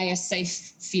was I a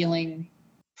safe feeling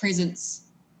presence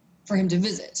for him to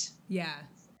visit? Yeah.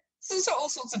 So all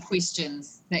sorts of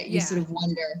questions that you sort of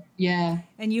wonder. Yeah.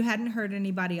 And you hadn't heard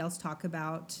anybody else talk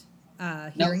about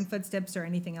hearing footsteps or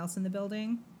anything else in the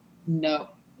building?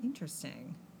 No.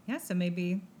 Interesting. Yeah, so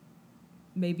maybe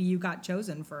you got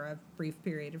chosen for a brief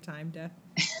period of time to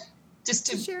just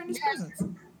to share in his presence.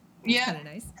 Yeah. Kind of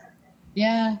nice.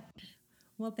 Yeah.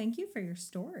 Well, thank you for your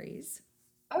stories.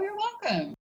 Oh, you're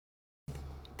welcome.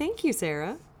 Thank you,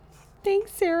 Sarah.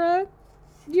 Thanks, Sarah.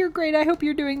 You're great. I hope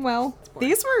you're doing well.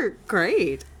 These were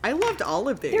great. I loved all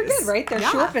of these. They're good, right? They're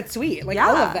short but sweet. Like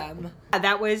all of them.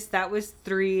 That was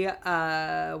 3 what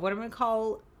am I going to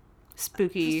call?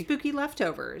 Spooky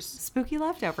leftovers. Spooky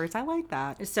leftovers. I like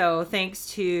that. So thanks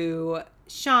to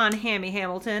Sean Hammy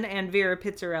Hamilton and Vera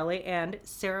Pizzarelli and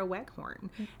Sarah Weghorn.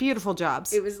 Beautiful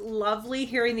jobs. It was lovely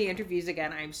hearing the interviews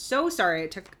again. I'm so sorry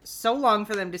it took so long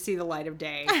for them to see the light of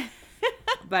day.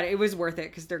 But it was worth it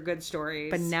because they're good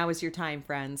stories. But now is your time,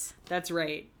 friends. That's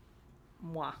right.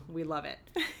 Mwah, we love it.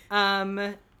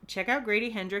 Check out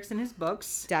Grady Hendrix and his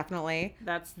books. Definitely.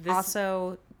 That's this.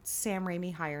 Also, Sam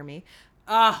Raimi, hire me.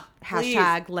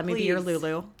 Hashtag let me be your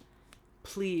Lulu.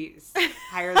 Please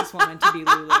hire this woman to be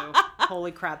Lulu.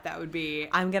 Holy crap, that would be.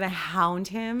 I'm gonna hound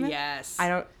him. Yes.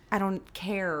 I don't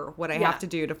care what I have to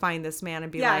do to find this man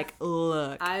and be like,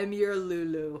 look, I'm your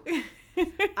Lulu.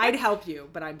 I'd help you,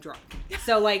 but I'm drunk.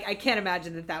 So like, I can't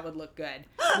imagine that would look good.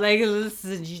 Like,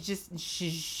 listen,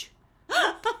 she's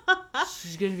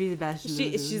gonna be the best.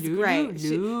 She's great.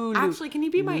 Actually, can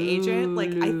you be my agent?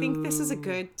 Like, I think this is a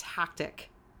good tactic.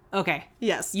 Okay.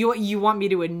 Yes. You want me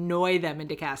to annoy them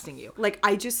into casting you? Like,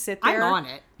 I just sit there. I'm on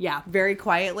it. Yeah. Very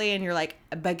quietly, and you're like,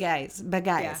 but guys.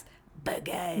 Yeah. But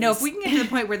guys. No, if we can get to the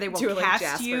point where they will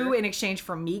cast you in exchange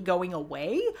for me going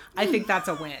away, I think that's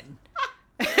a win.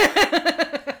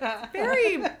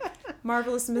 Very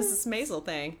Marvelous Mrs. Maisel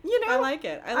thing. I like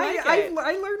it.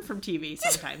 I learn from TV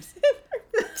sometimes.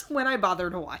 When I bother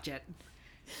to watch it.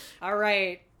 All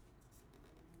right.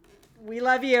 We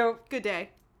love you. Good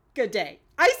day. Good day.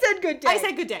 I said good day. I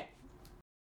said good day.